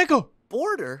order. Lego.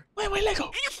 Border? Wait,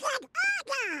 Lego. I said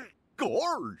order.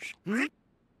 Gorge.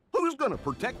 Who's gonna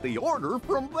protect the order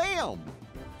from them?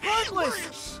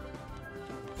 Heartless.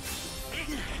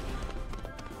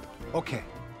 Okay,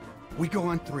 we go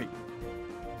on 3.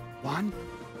 1,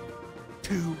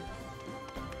 2.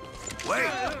 Wait!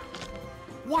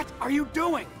 What are you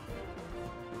doing?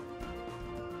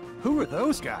 Who are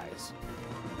those guys?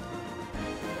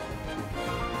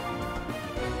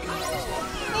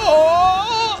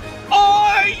 Oh!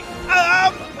 I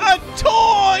am a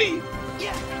toy!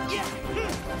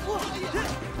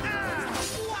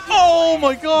 Oh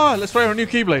my god! Let's try our new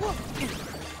Keyblade.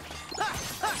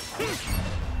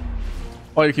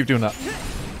 Why do you keep doing that?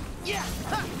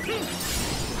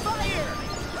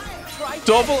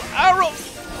 Double arrow!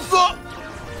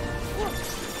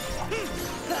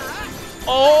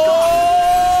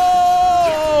 Oh!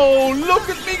 Look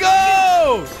at me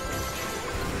go!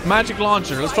 Magic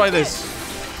launcher. Let's try this.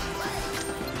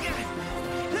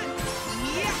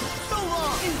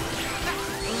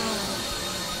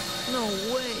 No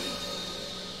way.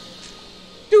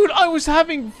 Dude, I was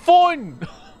having fun!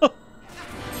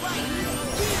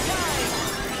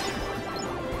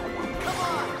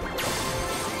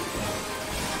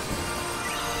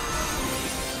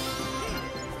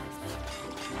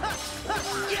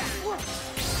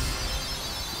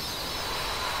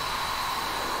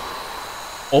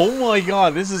 Oh my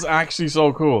god, this is actually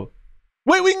so cool.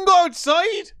 Wait, we can go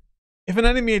outside? If an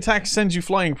enemy attack sends you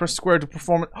flying, press square to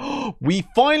perform it. We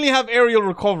finally have aerial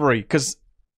recovery, because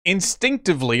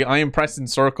instinctively I am pressing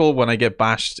circle when I get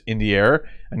bashed in the air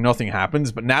and nothing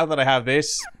happens. But now that I have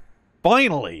this,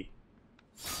 finally.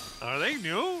 Are they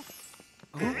new?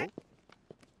 Oh.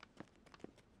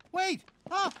 Wait!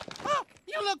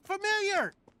 You look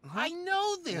familiar! I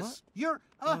know this! You're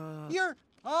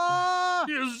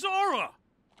Zora!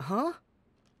 Huh?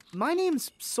 My name's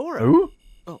Sora. Who?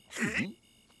 Oh.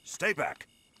 Stay back.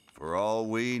 For all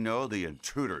we know, the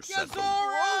intruder sent them.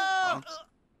 Zora!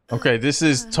 Okay, this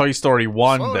is Toy Story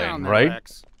 1 Slow then, down there, right?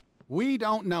 Rex. We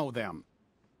don't know them.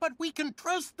 But we can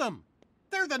trust them.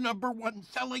 They're the #1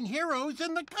 selling heroes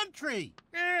in the country.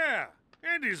 Yeah,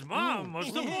 Andy's mom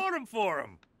must have bought him for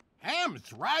him.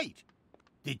 Ham's right.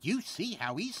 Did you see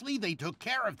how easily they took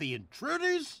care of the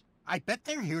intruders? I bet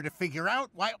they're here to figure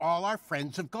out why all our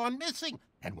friends have gone missing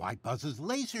and why Buzz's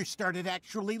laser started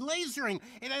actually lasering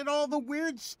and all the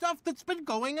weird stuff that's been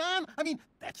going on. I mean,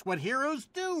 that's what heroes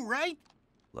do, right?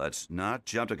 Let's not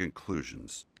jump to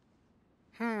conclusions.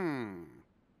 Gotta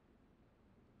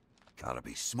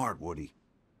be smart, Woody.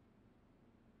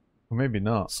 Or maybe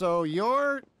not. So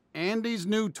you're Andy's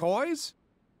new toys?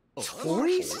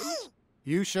 Toys?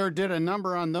 You sure did a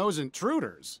number on those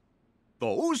intruders.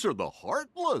 Those are the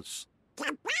Heartless.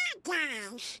 The bad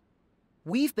guys.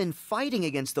 We've been fighting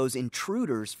against those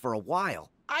intruders for a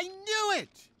while. I knew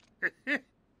it!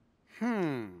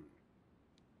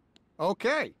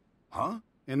 Okay. Huh?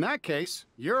 In that case,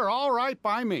 you're all right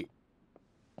by me.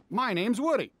 My name's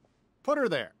Woody. Put her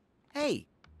there. Hey.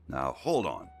 Now, hold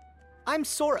on. I'm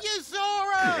Sora.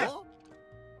 Zora!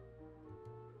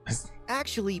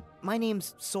 Actually, my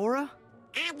name's Sora.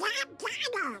 And I'm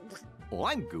Donald. Oh,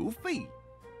 I'm Goofy.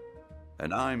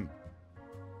 And I'm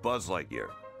Buzz Lightyear.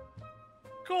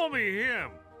 Call me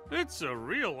him. It's a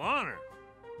real honor.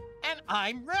 And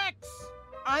I'm Rex.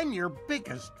 I'm your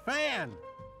biggest fan.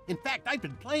 In fact, I've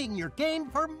been playing your game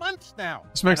for months now.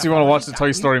 This makes you want to watch the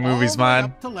Toy Story movies, man.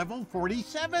 Up to level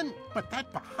 47, but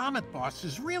that Bahamut boss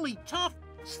is really tough.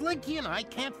 Slinky and I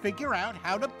can't figure out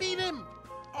how to beat him.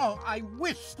 Oh, I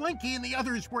wish Slinky and the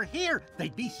others were here.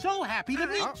 They'd be so happy to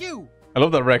meet you. I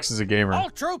love that Rex is a gamer. All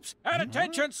troops, at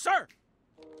attention, sir!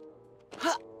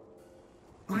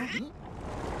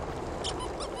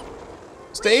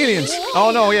 It's the aliens.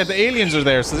 Oh no, yeah, the aliens are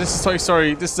there. So this is Toy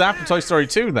Story. This is after Toy Story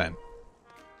 2 then.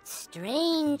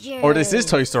 Stranger. Or this is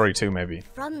Toy Story 2 maybe.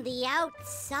 From the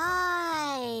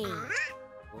outside.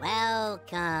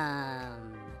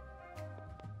 Welcome.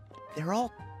 They're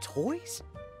all toys?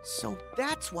 So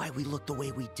that's why we look the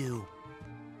way we do.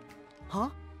 Huh?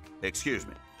 Excuse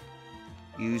me.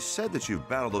 You said that you've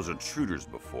battled those intruders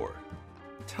before.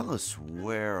 Tell us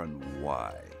where and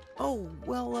why. Oh,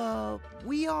 well,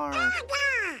 we are...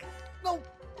 No.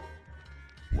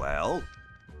 Well,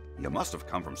 you must have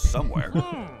come from somewhere.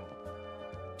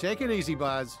 Take it easy,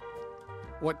 Buzz.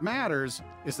 What matters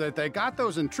is that they got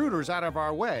those intruders out of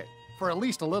our way for at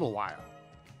least a little while.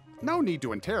 No need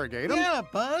to interrogate them. Yeah,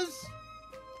 Buzz.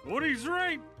 Woody's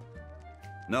right.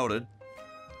 Noted.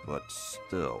 But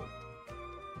still.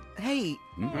 Hey,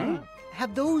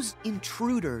 have those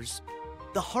intruders,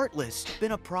 the Heartless,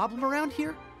 been a problem around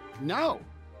here? No,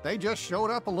 they just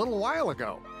showed up a little while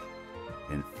ago.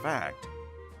 In fact,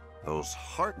 those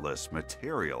Heartless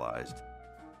materialized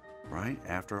right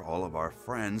after all of our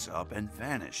friends up and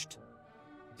vanished.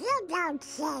 You don't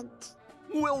think.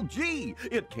 Well, gee,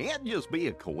 it can't just be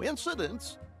a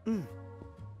coincidence.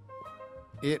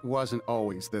 It wasn't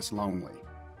always this lonely.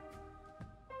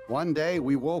 One day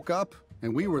we woke up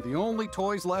and we were the only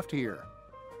toys left here.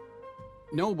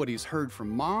 Nobody's heard from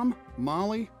Mom,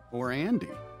 Molly, or Andy.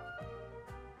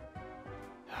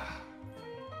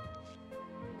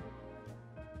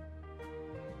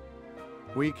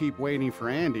 We keep waiting for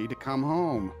Andy to come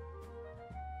home.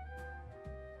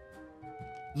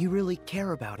 You really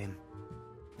care about him.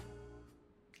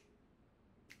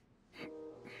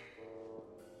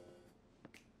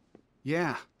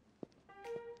 Yeah.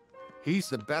 He's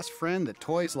the best friend that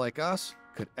toys like us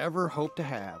could ever hope to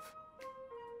have.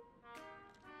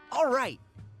 All right.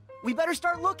 We better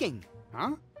start looking.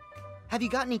 Huh? Have you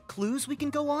got any clues we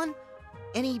can go on?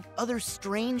 Any other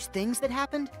strange things that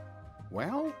happened?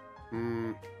 Well,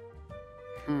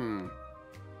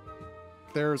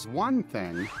 there's one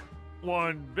thing.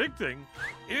 One big thing.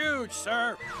 Huge,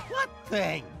 sir. What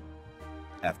thing?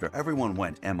 After everyone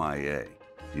went MIA,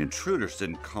 the intruders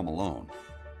didn't come alone.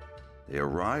 They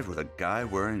arrived with a guy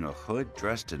wearing a hood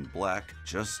dressed in black,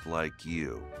 just like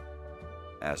you.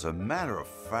 As a matter of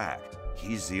fact,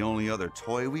 he's the only other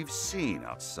toy we've seen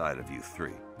outside of you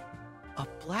three. A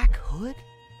black hood?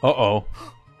 Uh-oh.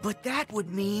 But that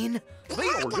would mean...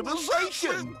 The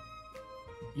organization!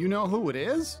 You know who it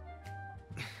is?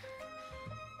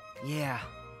 Yeah,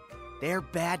 they're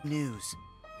bad news.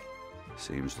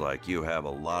 Seems like you have a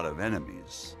lot of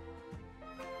enemies.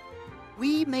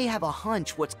 We may have a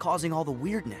hunch what's causing all the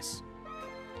weirdness.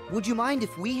 Would you mind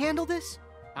if we handle this?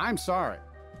 I'm sorry,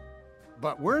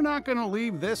 but we're not gonna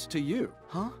leave this to you.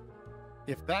 Huh?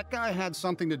 If that guy had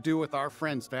something to do with our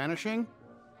friends vanishing,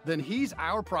 then he's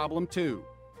our problem too.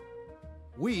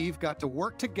 We've got to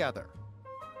work together.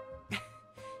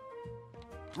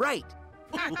 Right.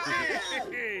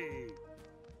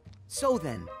 So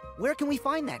then, where can we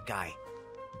find that guy?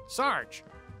 Sarge,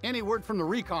 any word from the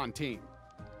recon team?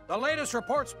 The latest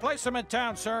reports place him in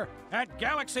town, sir, at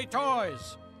Galaxy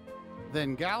Toys.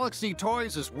 Then Galaxy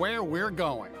Toys is where we're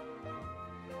going.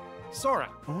 Sora,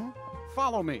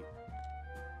 follow me.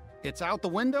 It's out the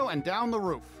window and down the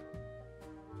roof.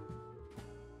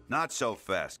 Not so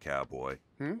fast, cowboy.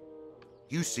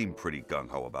 You seem pretty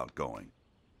gung-ho about going.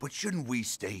 But shouldn't we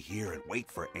stay here and wait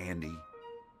for Andy?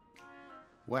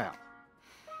 Well,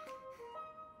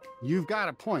 you've got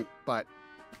a point, but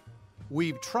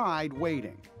we've tried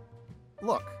waiting.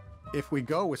 Look, if we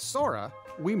go with Sora,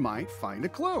 we might find a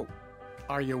clue.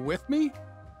 Are you with me,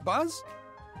 Buzz?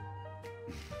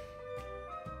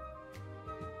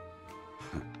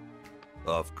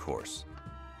 Of course.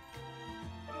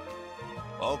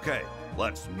 Okay,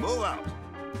 let's move out.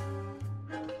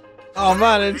 Oh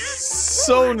man, it's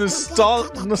so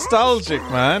nostalgic,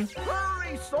 man.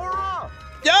 Hurry, Sora!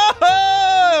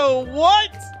 Yo!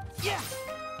 What?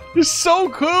 It's so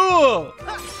cool!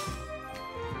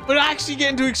 We're actually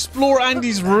getting to explore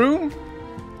Andy's room?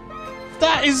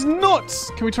 That is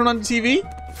nuts! Can we turn on the TV?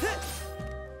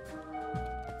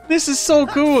 This is so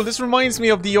cool. This reminds me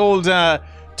of the old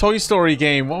Toy Story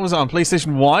game. What was it on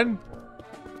PlayStation 1?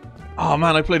 Oh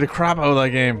man, I played the crap out of that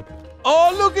game.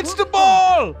 Oh look, it's the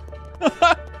ball!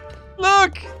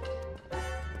 Look!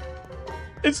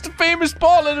 It's the famous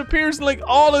ball that appears in like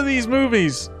all of these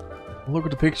movies. Look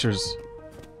at the pictures.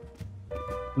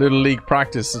 Little League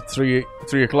practice at 3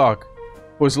 o'clock.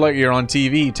 Buzz Lightyear on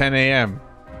TV, 10 a.m.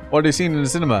 What are they seeing in the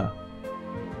cinema?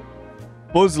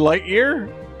 Buzz Lightyear?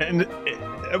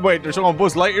 And wait, they're showing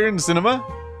Buzz Lightyear in the cinema?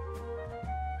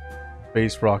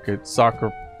 Space rocket,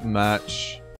 soccer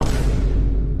match.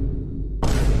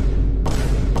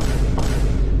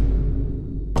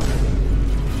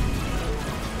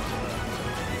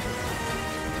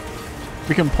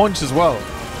 We can punch as well.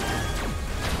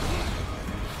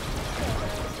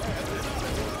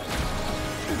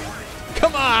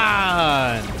 Come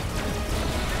on!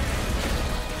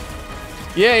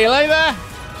 Yeah, you like that?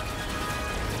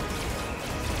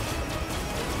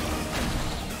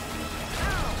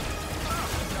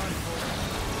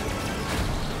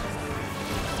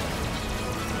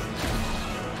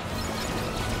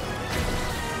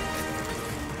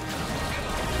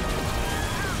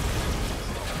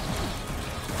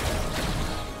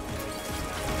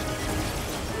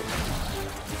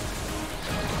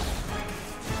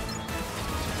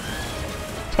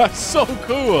 That's so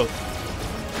cool.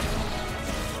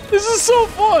 This is so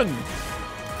fun.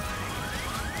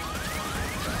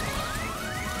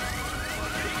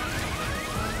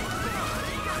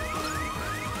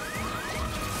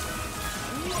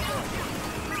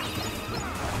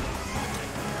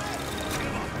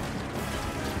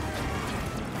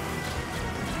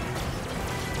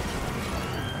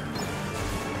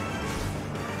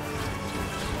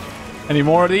 Any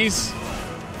more of these?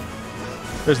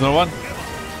 There's no one.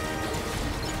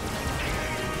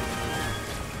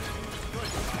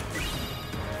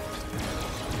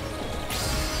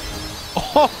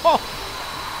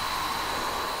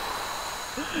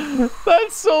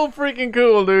 That's so freaking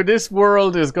cool, dude. This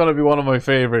world is gonna be one of my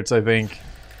favorites, I think.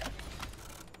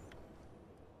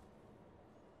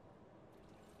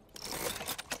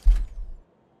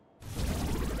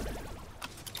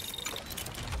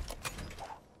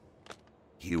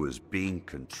 He was being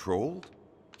controlled?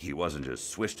 He wasn't just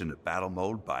switched into battle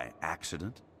mode by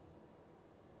accident?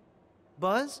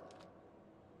 Buzz?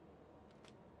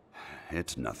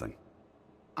 It's nothing.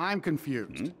 I'm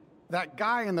confused. That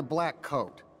guy in the black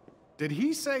coat, did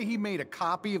he say he made a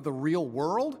copy of the real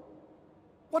world?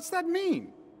 What's that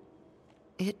mean?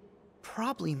 It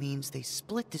probably means they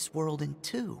split this world in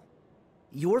two.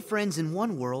 Your friends in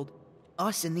one world,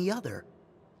 us in the other.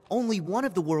 Only one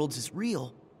of the worlds is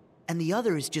real, and the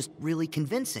other is just really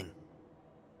convincing.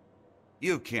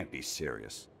 You can't be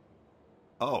serious.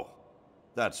 Oh,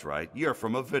 that's right. You're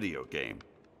from a video game.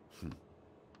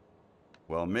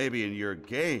 Well, maybe in your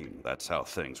game, that's how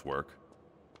things work.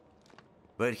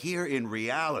 But here in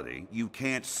reality, you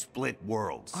can't split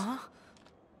worlds.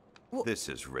 This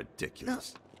is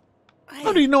ridiculous.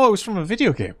 How do you know I was from a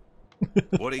video game?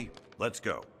 Woody, let's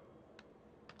go.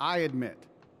 I admit,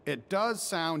 it does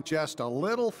sound just a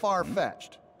little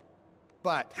far-fetched.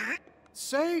 But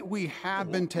say we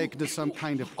have been taken to some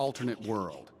kind of alternate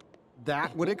world.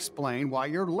 That would explain why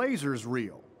your laser's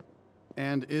real.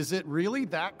 And is it really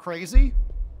that crazy?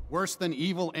 Worse than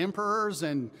evil emperors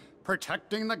and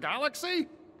protecting the galaxy?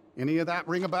 Any of that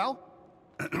ring a bell?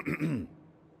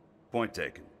 Point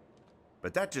taken.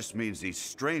 But that just means these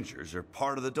strangers are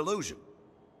part of the delusion.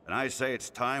 And I say it's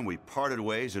time we parted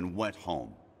ways and went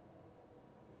home.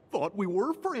 Thought we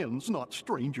were friends, not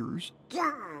strangers.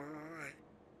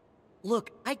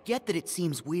 Look, I get that it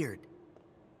seems weird.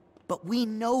 But we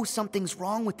know something's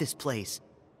wrong with this place.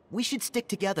 We should stick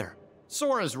together.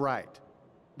 Sora's right.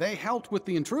 They helped with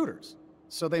the intruders,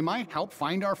 so they might help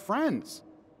find our friends.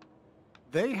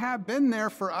 They have been there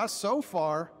for us so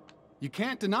far. You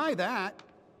can't deny that.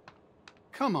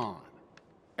 Come on.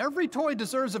 Every toy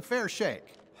deserves a fair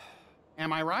shake.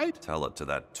 Am I right? Tell it to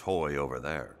that toy over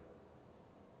there.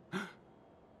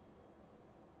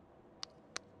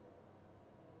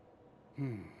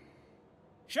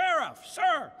 Sheriff,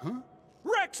 sir!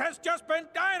 Rex has just been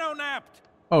dino-napped!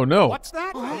 Oh no. What's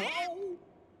that?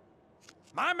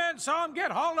 My men saw him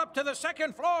get hauled up to the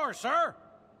second floor, sir.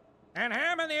 And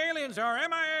Ham and the aliens are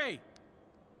MIA.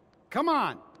 Come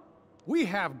on. We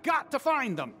have got to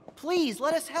find them. Please,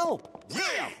 let us help.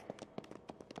 Yeah.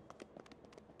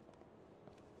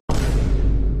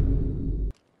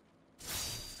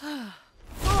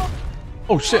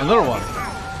 Oh shit, another one.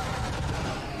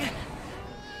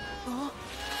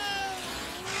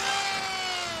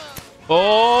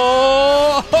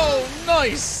 Oh,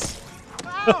 nice.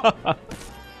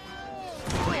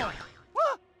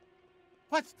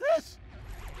 What's this?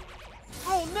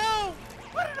 Oh no!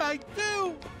 What did I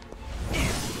do?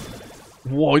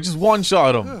 Whoa, he just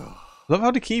one-shot him. Love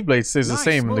how the Keyblade stays the Nice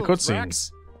same in the moves,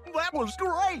 cutscenes. That was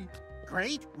great!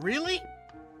 Great? Really?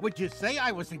 Would you say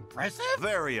I was impressive?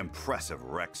 Very impressive,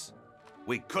 Rex.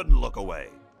 We couldn't look away.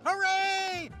 Hooray!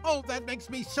 Yay! Oh, that makes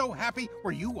me so happy.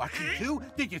 Were you watching too?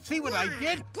 Did you see what I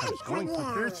did? I was going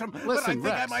for fearsome, but I Listen,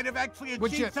 think I Rex, might have actually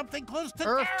would you achieved something close to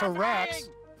Earth to terrifying. Rex.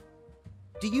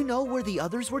 Do you know where the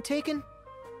others were taken?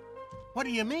 What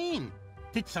do you mean?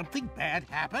 Did something bad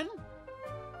happen?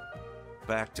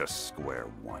 Back to square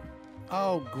one.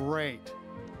 Oh, great.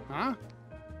 Huh?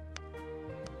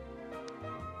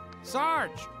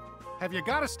 Sarge, have you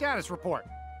got a status report?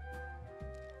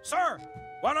 Sir,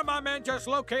 one of my men just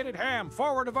located Ham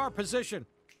forward of our position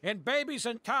in babies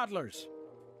and toddlers.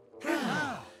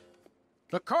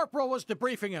 The corporal was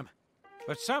debriefing him,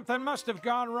 but something must have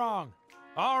gone wrong.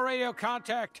 All radio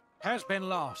contact has been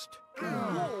lost.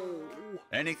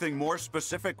 Anything more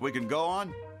specific we can go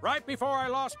on? Right before I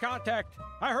lost contact,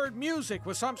 I heard music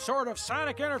with some sort of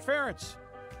sonic interference.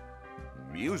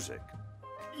 Music?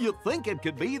 You think it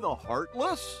could be the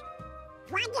Heartless?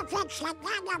 What if it's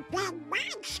another big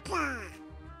monster?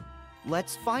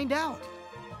 Let's find out.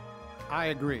 I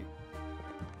agree.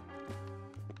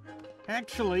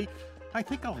 Actually, I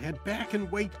think I'll head back and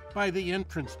wait by the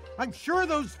entrance. I'm sure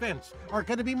those vents are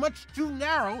going to be much too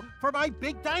narrow for my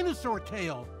big dinosaur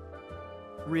tail.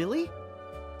 Really?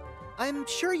 I'm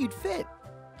sure you'd fit.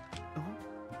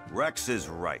 Rex is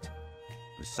right.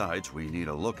 Besides, we need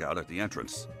a lookout at the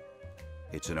entrance.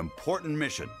 It's an important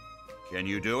mission. Can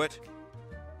you do it?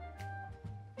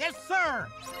 Yes, sir!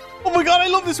 Oh my god, I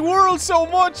love this world so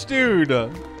much, dude!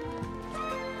 There's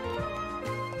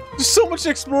so much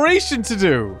exploration to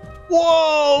do!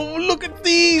 Whoa! Look at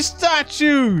these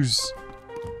statues!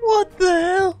 What the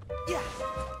hell?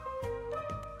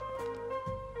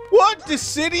 What?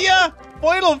 Dissidia?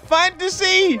 Final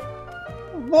Fantasy?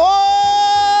 What?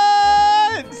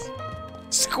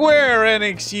 Square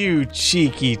Enix, you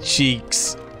cheeky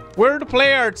cheeks. Where are the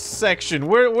play arts section?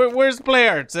 Where's the play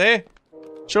arts, eh?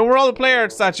 Show where all the play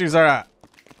art statues are at.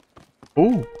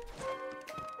 Ooh.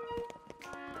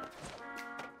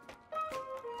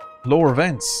 Lower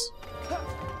vents.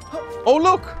 Oh,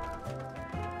 look!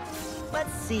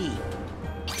 Let's see.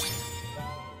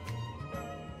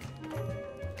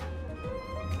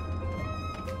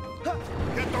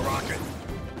 Get the rocket!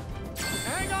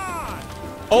 Hang on!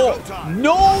 Oh,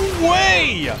 no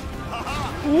way!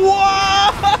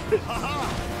 What?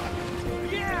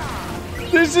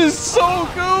 This is so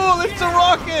cool! It's a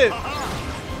rocket!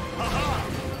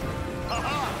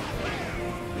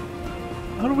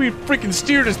 How do we freaking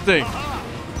steer this thing?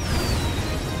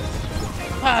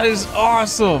 That is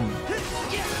awesome!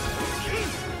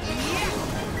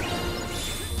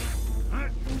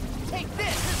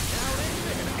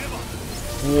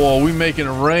 Whoa, we making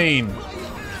it rain.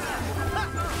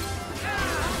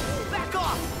 Back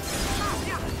off!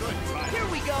 Here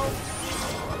we go!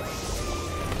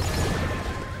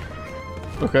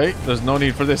 Okay, there's no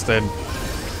need for this then.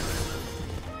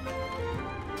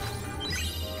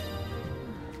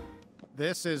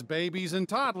 This is babies and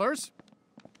toddlers.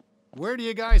 Where do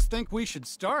you guys think we should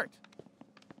start?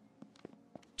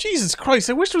 Jesus Christ,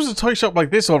 I wish there was a toy shop like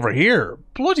this over here.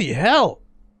 Bloody hell.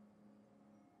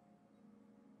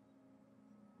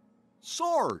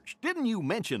 Sarge, didn't you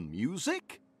mention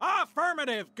music?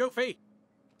 Affirmative, Goofy.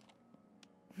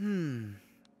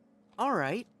 All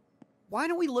right. Why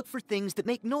don't we look for things that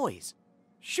make noise?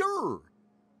 Sure.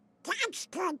 That's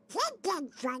good thinking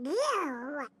from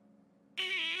you.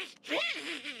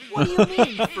 What do you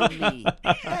mean for me?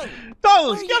 Hey,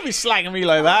 Donald, you can't be slacking me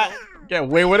like that. Get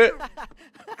away with it.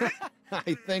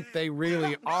 I think they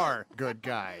really are good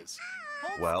guys.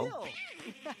 Well,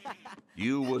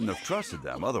 you wouldn't have trusted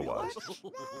them otherwise.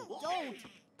 Don't.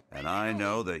 And I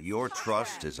know that your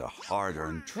trust is a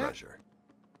hard-earned treasure.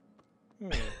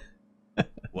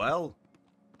 Well,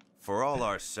 for all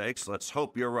our sakes, let's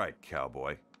hope you're right,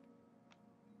 cowboy.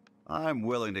 I'm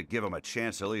willing to give him a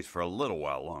chance at least for a little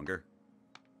while longer.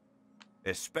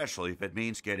 Especially if it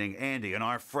means getting Andy and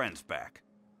our friends back.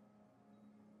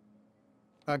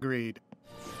 Agreed.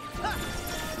 So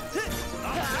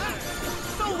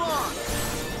long!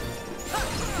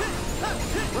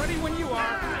 Ready when you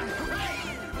are.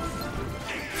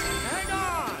 Hang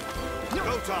on!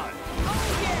 Go time.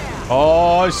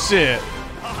 Oh, shit.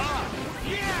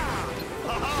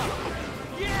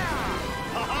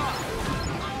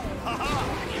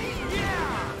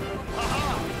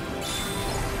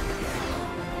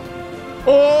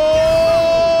 Oh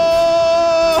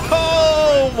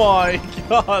my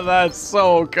god, that's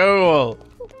so cool.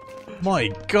 My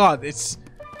god,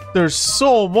 there's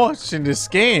so much in this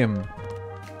game.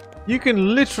 You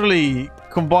can literally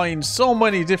combine so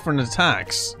many different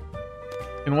attacks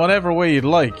in whatever way you'd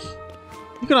like.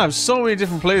 You can have so many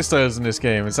different playstyles in this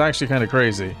game. It's actually kind of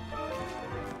crazy.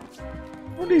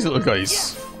 What are these little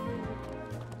guys?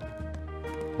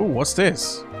 Ooh, what's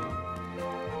this?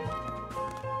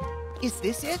 Is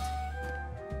this it?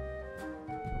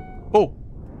 Oh.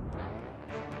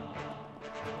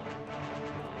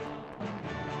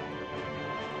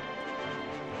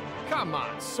 Come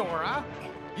on, Sora.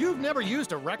 You've never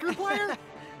used a record player?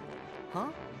 Huh?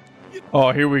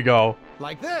 Oh, here we go.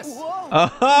 Like this. Whoa.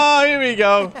 Oh, here we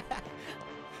go.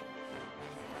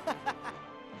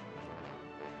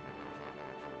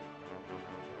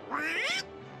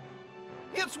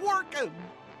 It's working!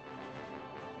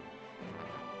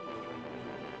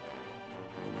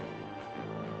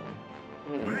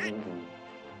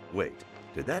 Wait,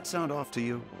 did that sound off to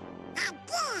you?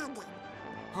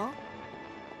 Huh?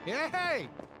 Hey!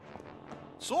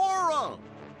 Sora!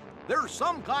 There's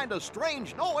some kind of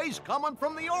strange noise coming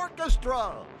from the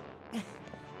orchestra!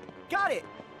 Got it!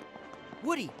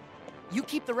 Woody, you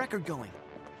keep the record going.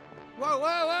 Whoa,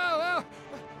 whoa, whoa, whoa!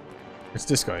 It's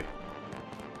this guy.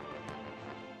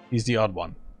 He's the odd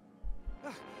one.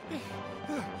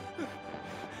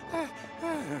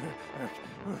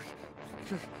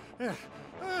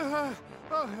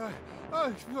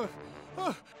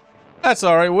 That's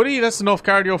alright, Woody. That's enough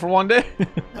cardio for one day.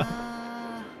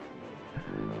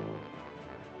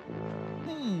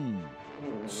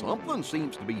 Something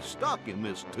seems to be stuck in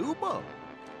this tuba.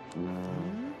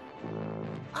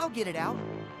 I'll get it out.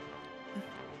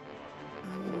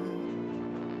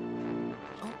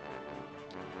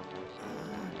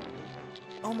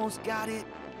 Almost got it.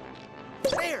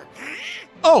 There!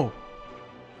 Oh!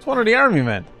 It's one of the army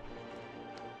men.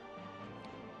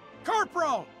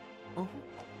 Corporal!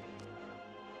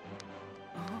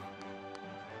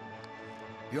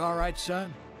 You all right,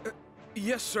 son?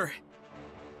 Yes, sir.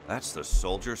 That's the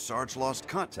soldier Sarge lost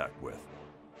contact with.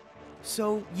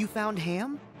 So, you found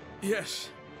Ham? Yes,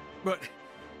 but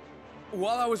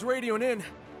while I was radioing in,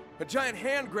 a giant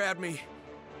hand grabbed me,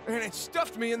 and it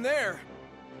stuffed me in there.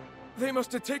 They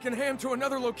must have taken Ham to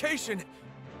another location.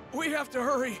 We have to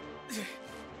hurry.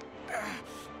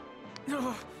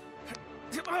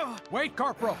 Wait,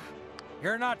 Corporal.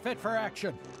 You're not fit for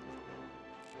action.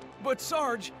 But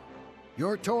Sarge...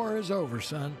 Your tour is over,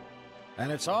 son. And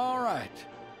it's all right.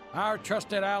 Our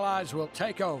trusted allies will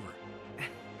take over.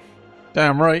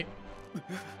 Damn right.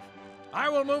 I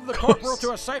will move the corporal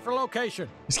to a safer location.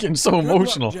 He's getting so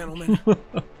emotional. Good luck, gentlemen.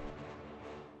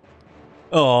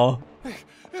 Aw.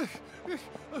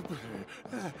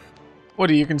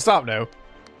 Woody, you can stop now.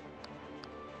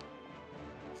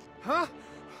 Huh?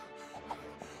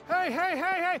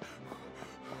 Hey!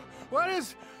 What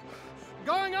is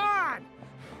going on?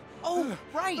 Oh,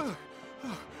 right!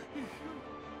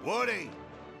 Woody,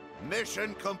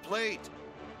 mission complete.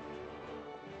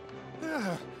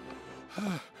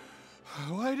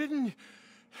 Why didn't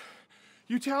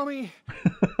you tell me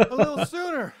a little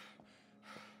sooner?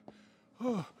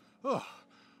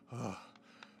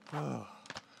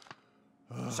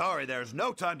 Sorry, there's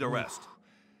no time to rest.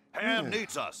 Ham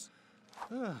needs us.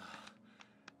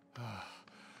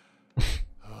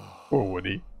 Poor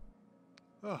Woody.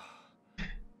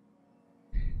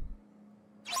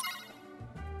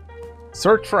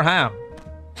 Search for Ham.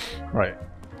 Right.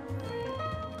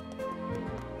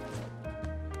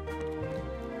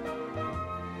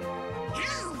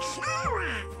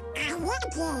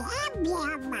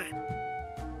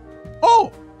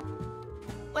 Oh!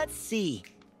 Let's see.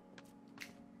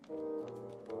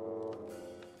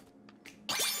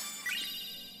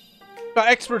 Got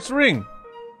Expert's ring.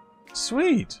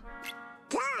 Sweet.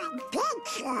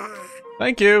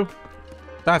 Thank you.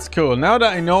 That's cool. Now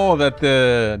that I know that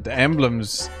the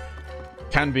emblems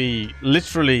can be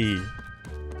literally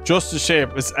just as shape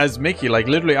as Mickey, like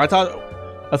literally, I thought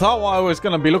what I was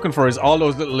gonna be looking for is all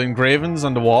those little engravings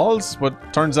on the walls,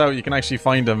 but turns out you can actually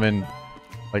find them in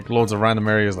like loads of random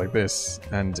areas like this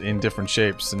and in different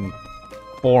shapes and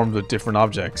formed with different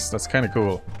objects. That's kind of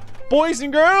cool. Boys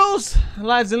and girls,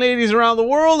 lads and ladies around the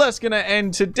world, that's gonna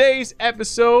end today's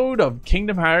episode of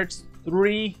Kingdom Hearts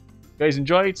 3. If you guys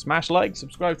enjoyed, smash like,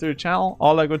 subscribe to the channel,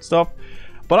 all that good stuff.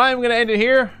 But I'm gonna end it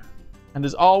here, and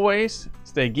as always,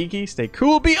 stay geeky, stay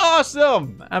cool, be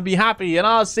awesome, and be happy, and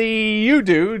I'll see you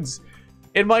dudes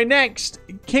in my next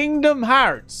Kingdom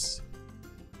Hearts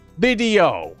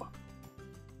video.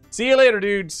 See you later,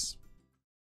 dudes.